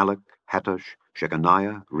 Amariah, Malach, Hattush,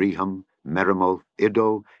 Shechaniah, Rehum, Meremoth,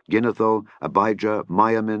 Iddo, Ginnetho, Abijah,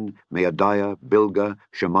 Miamin, Maadiah, Bilgah,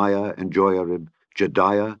 Shemaiah, and Joiarib,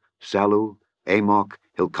 Jediah, Sallu, Amok,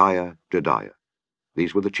 Hilkiah, Jediah.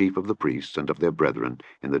 These were the chief of the priests and of their brethren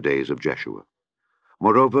in the days of Jeshua.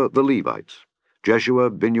 Moreover, the Levites: Jeshua,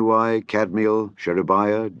 Binnui, Kadmiel,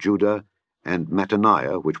 Sherebiah, Judah, and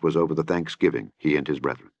Mattaniah, which was over the thanksgiving, he and his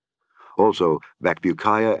brethren. Also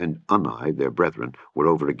Bakbukiah and Unni, their brethren, were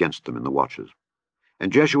over against them in the watches.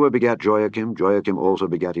 And Jeshua begat Joachim, Joachim also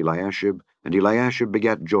begat Eliashib, and Eliashib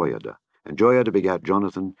begat Joiada, and Joiada begat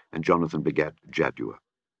Jonathan, and Jonathan begat Jaddua.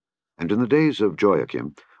 And in the days of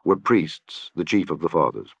Joachim were priests, the chief of the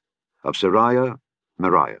fathers: of Seraiah,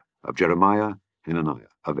 Meriah; of Jeremiah, Hananiah;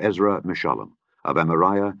 of Ezra, Meshullam; of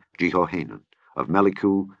Amariah, Jehohanan; of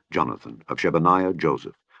Melichu, Jonathan; of Shebaniah,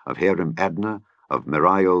 Joseph; of Harim, Adnah; of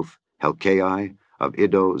Merioth, Helkai; of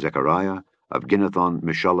Iddo, Zechariah; of Ginnethon,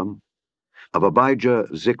 Meshullam; of Abijah,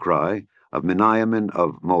 Zichri; of Miniamin,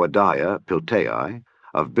 of Moadiah, Piltai;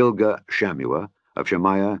 of Bilgah, Shammua; of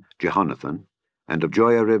Shemaiah, Jehonathan; and of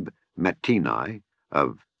Joiarib, Mattini,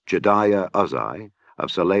 of Jediah Uzzi, of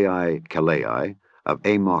Salai Kalai, of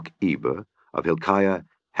Amok Eber, of Hilkiah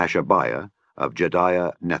Hashabiah, of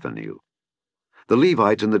Jediah Nethaneel. The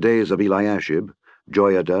Levites in the days of Eliashib,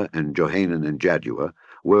 Joiada and Johanan and Jaddua,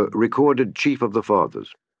 were recorded chief of the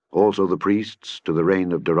fathers, also the priests to the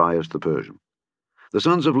reign of Darius the Persian. The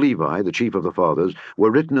sons of Levi, the chief of the fathers,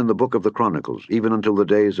 were written in the book of the Chronicles, even until the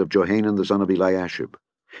days of Johanan the son of Eliashib.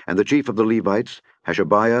 And the chief of the Levites,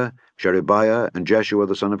 Hashabiah, Sherebiah, and Jeshua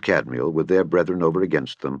the son of Kadmiel, with their brethren over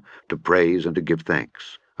against them, to praise and to give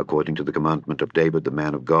thanks, according to the commandment of David the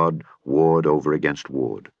man of God, ward over against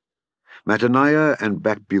ward. Mattaniah and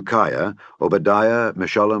Bakbukiah, Obadiah,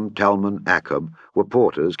 Meshullam, Talmon, Akub, were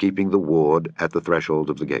porters keeping the ward at the threshold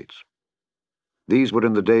of the gates. These were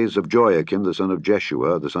in the days of Joiakim the son of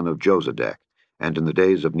Jeshua the son of Jozadak, and in the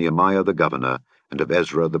days of Nehemiah the governor, and of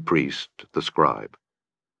Ezra the priest, the scribe.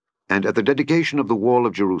 And at the dedication of the wall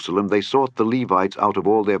of Jerusalem they sought the Levites out of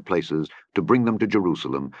all their places to bring them to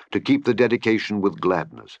Jerusalem, to keep the dedication with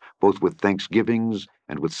gladness, both with thanksgivings,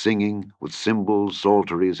 and with singing, with cymbals,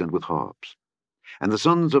 psalteries, and with harps. And the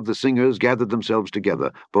sons of the singers gathered themselves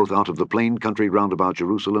together, both out of the plain country round about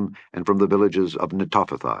Jerusalem, and from the villages of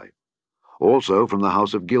Netophathi, also from the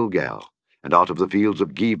house of Gilgal, and out of the fields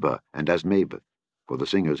of Geba and Asmaveth, for the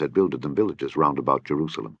singers had builded them villages round about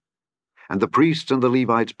Jerusalem. And the priests and the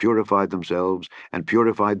Levites purified themselves, and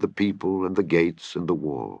purified the people, and the gates, and the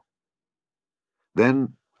wall.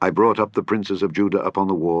 Then I brought up the princes of Judah upon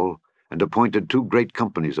the wall, and appointed 2 great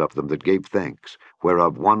companies of them that gave thanks,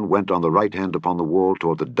 whereof one went on the right hand upon the wall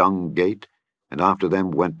toward the dung gate, and after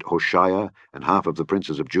them went Hoshea and half of the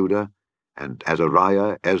princes of Judah, and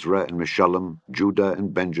Azariah, Ezra, and Meshullam, Judah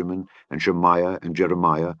and Benjamin, and Shemaiah and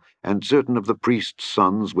Jeremiah, and certain of the priests'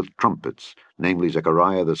 sons with trumpets, namely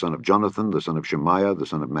Zechariah the son of Jonathan, the son of Shemaiah, the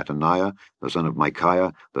son of Mattaniah, the son of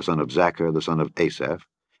Micaiah, the son of Zachar, the son of Asaph,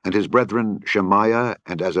 and his brethren Shemaiah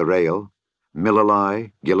and Azareel,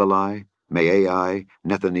 Milalai, Gilalai, Maai,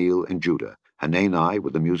 Nethaneel, and Judah, Hanani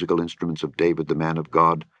with the musical instruments of David the man of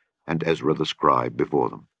God, and Ezra the scribe before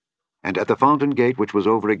them. And at the fountain gate which was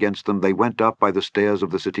over against them they went up by the stairs of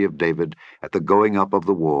the city of David, at the going up of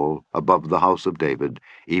the wall, above the house of David,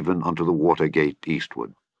 even unto the water gate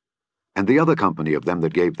eastward. And the other company of them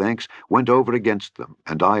that gave thanks went over against them,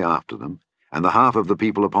 and I after them, and the half of the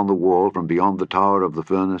people upon the wall from beyond the tower of the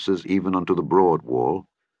furnaces even unto the broad wall,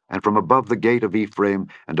 and from above the gate of Ephraim,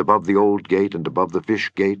 and above the old gate, and above the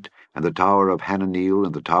fish gate, and the tower of Hananeel,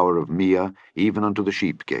 and the tower of Meah, even unto the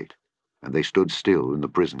sheep gate. And they stood still in the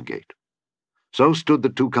prison gate. So stood the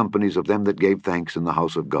 2 companies of them that gave thanks in the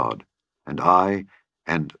house of God, and I,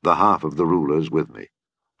 and the half of the rulers with me,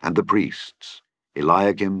 and the priests,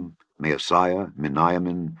 Eliakim, Maaseiah,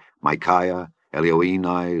 Miniamin, Micaiah,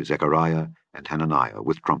 Elioenai, Zechariah, and Hananiah,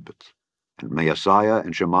 with trumpets, and Maaseiah,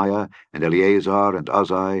 and Shemaiah, and Eleazar, and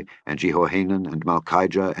Uzzi, and Jehohanan, and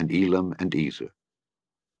Malchijah, and Elam, and Ezer.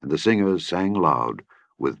 And the singers sang loud,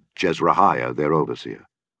 with Jezrahiah their overseer.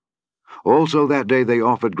 Also that day they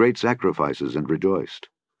offered great sacrifices and rejoiced,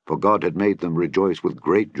 for God had made them rejoice with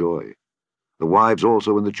great joy. The wives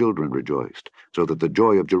also and the children rejoiced, so that the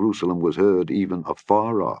joy of Jerusalem was heard even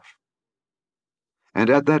afar off. And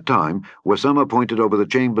at that time were some appointed over the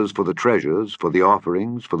chambers for the treasures, for the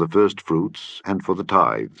offerings, for the firstfruits, and for the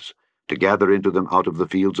tithes, to gather into them out of the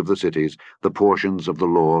fields of the cities the portions of the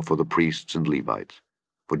law for the priests and Levites.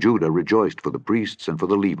 For Judah rejoiced for the priests and for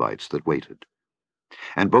the Levites that waited.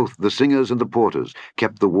 And both the singers and the porters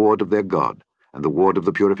kept the ward of their God, and the ward of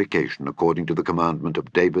the purification, according to the commandment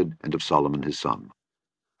of David and of Solomon his son.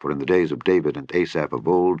 For in the days of David and Asaph of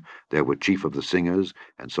old there were chief of the singers,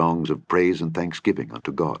 and songs of praise and thanksgiving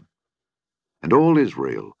unto God. And all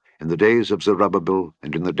Israel, in the days of Zerubbabel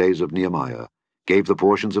and in the days of Nehemiah, gave the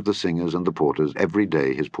portions of the singers and the porters every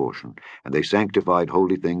day his portion, and they sanctified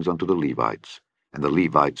holy things unto the Levites, and the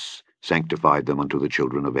Levites sanctified them unto the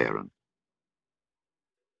children of Aaron.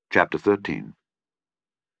 Chapter 13.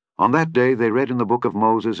 On that day they read in the book of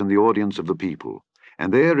Moses in the audience of the people,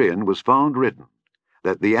 and therein was found written,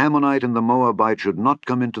 that the Ammonite and the Moabite should not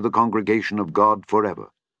come into the congregation of God forever,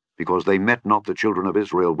 because they met not the children of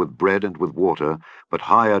Israel with bread and with water, but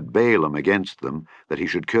hired Balaam against them, that he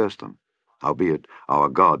should curse them. Howbeit our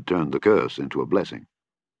God turned the curse into a blessing.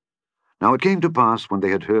 Now it came to pass, when they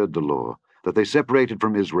had heard the law, that they separated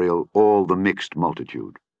from Israel all the mixed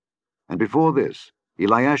multitude. And before this,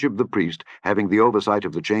 Eliashib the priest, having the oversight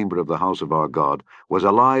of the chamber of the house of our God, was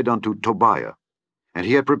allied unto Tobiah, and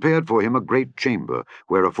he had prepared for him a great chamber,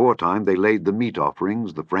 where aforetime they laid the meat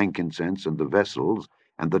offerings, the frankincense, and the vessels,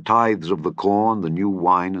 and the tithes of the corn, the new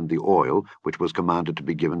wine, and the oil, which was commanded to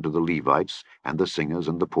be given to the Levites, and the singers,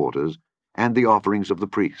 and the porters, and the offerings of the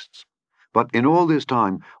priests. But in all this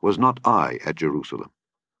time was not I at Jerusalem.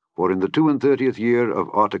 For in the 32nd year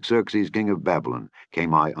of Artaxerxes king of Babylon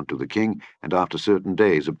came I unto the king, and after certain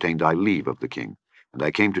days obtained I leave of the king. And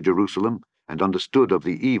I came to Jerusalem, and understood of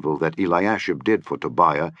the evil that Eliashib did for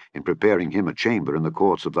Tobiah in preparing him a chamber in the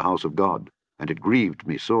courts of the house of God, and it grieved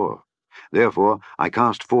me sore. Therefore I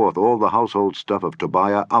cast forth all the household stuff of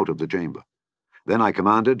Tobiah out of the chamber. Then I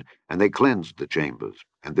commanded, and they cleansed the chambers,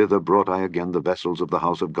 and thither brought I again the vessels of the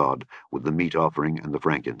house of God, with the meat offering and the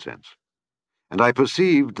frankincense. And I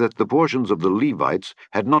perceived that the portions of the Levites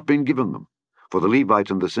had not been given them, for the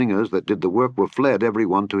Levites and the singers that did the work were fled every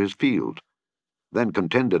one to his field. Then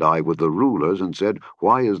contended I with the rulers, and said,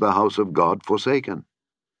 Why is the house of God forsaken?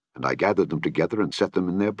 And I gathered them together, and set them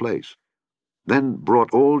in their place. Then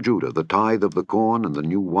brought all Judah the tithe of the corn, and the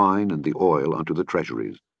new wine, and the oil unto the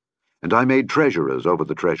treasuries. And I made treasurers over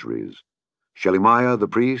the treasuries, Shelemiah the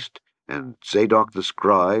priest, and Zadok the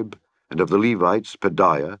scribe, and of the Levites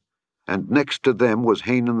Pedaiah, and next to them was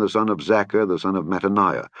Hanan the son of Zaccur, the son of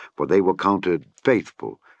Mattaniah, for they were counted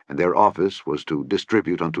faithful, and their office was to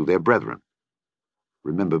distribute unto their brethren.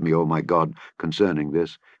 Remember me, O my God, concerning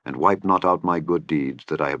this, and wipe not out my good deeds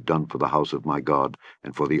that I have done for the house of my God,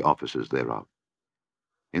 and for the offices thereof.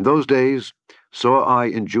 In those days saw I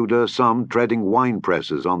in Judah some treading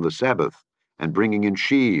winepresses on the Sabbath, and bringing in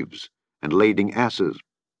sheaves, and lading asses,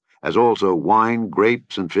 as also wine,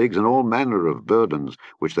 grapes, and figs, and all manner of burdens,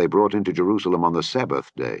 which they brought into Jerusalem on the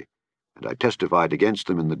Sabbath day. And I testified against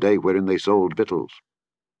them in the day wherein they sold victuals.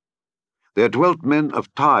 There dwelt men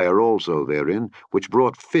of Tyre also therein, which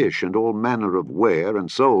brought fish and all manner of ware, and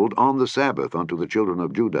sold on the Sabbath unto the children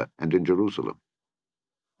of Judah, and in Jerusalem.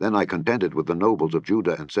 Then I contended with the nobles of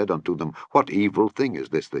Judah, and said unto them, What evil thing is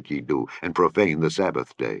this that ye do, and profane the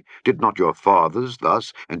Sabbath day? Did not your fathers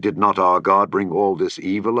thus, and did not our God bring all this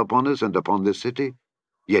evil upon us, and upon this city?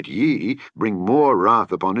 Yet ye bring more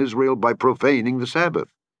wrath upon Israel by profaning the Sabbath.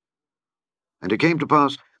 And it came to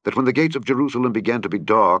pass, that when the gates of Jerusalem began to be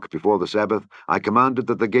dark before the Sabbath, I commanded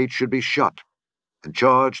that the gates should be shut, and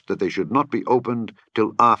charged that they should not be opened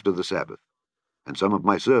till after the Sabbath. And some of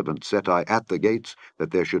my servants set I at the gates, that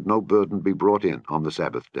there should no burden be brought in on the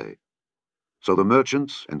Sabbath day. So the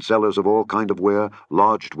merchants and sellers of all kind of ware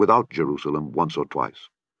lodged without Jerusalem once or twice.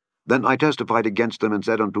 Then I testified against them, and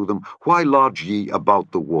said unto them, Why lodge ye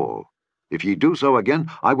about the wall? If ye do so again,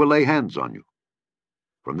 I will lay hands on you.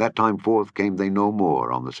 From that time forth came they no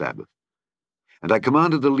more on the Sabbath. And I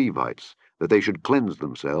commanded the Levites that they should cleanse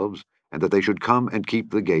themselves, and that they should come and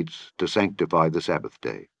keep the gates, to sanctify the Sabbath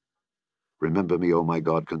day. Remember me, O my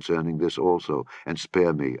God, concerning this also, and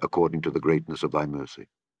spare me according to the greatness of thy mercy.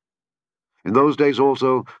 In those days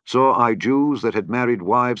also saw I Jews that had married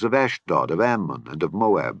wives of Ashdod, of Ammon, and of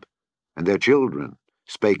Moab, and their children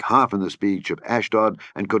spake half in the speech of Ashdod,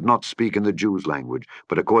 and could not speak in the Jews' language,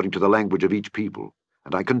 but according to the language of each people.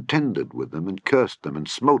 And I contended with them, and cursed them, and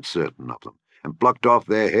smote certain of them, and plucked off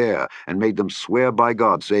their hair, and made them swear by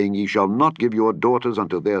God, saying, Ye shall not give your daughters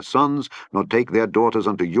unto their sons, nor take their daughters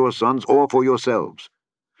unto your sons, or for yourselves.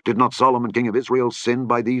 Did not Solomon king of Israel sin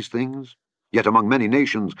by these things? Yet among many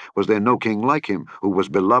nations was there no king like him, who was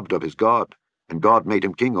beloved of his God, and God made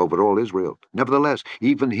him king over all Israel. Nevertheless,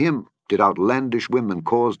 even him did outlandish women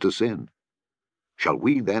cause to sin. Shall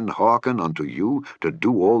we then hearken unto you to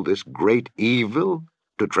do all this great evil,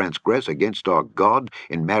 to transgress against our God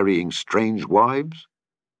in marrying strange wives?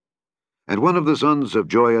 And one of the sons of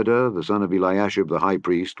Joiada, the son of Eliashib the high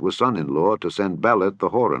priest, was son-in-law to Sanballat the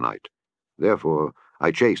Horonite. Therefore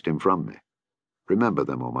I chased him from me. Remember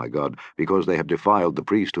them, O my God, because they have defiled the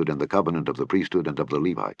priesthood and the covenant of the priesthood and of the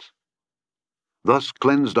Levites. Thus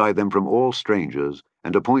cleansed I them from all strangers,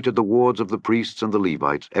 and appointed the wards of the priests and the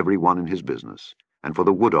Levites, every one in his business, and for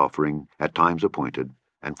the wood offering at times appointed,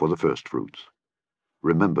 and for the firstfruits.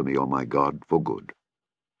 Remember me, O my God, for good.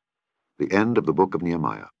 The end of the book of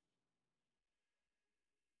Nehemiah.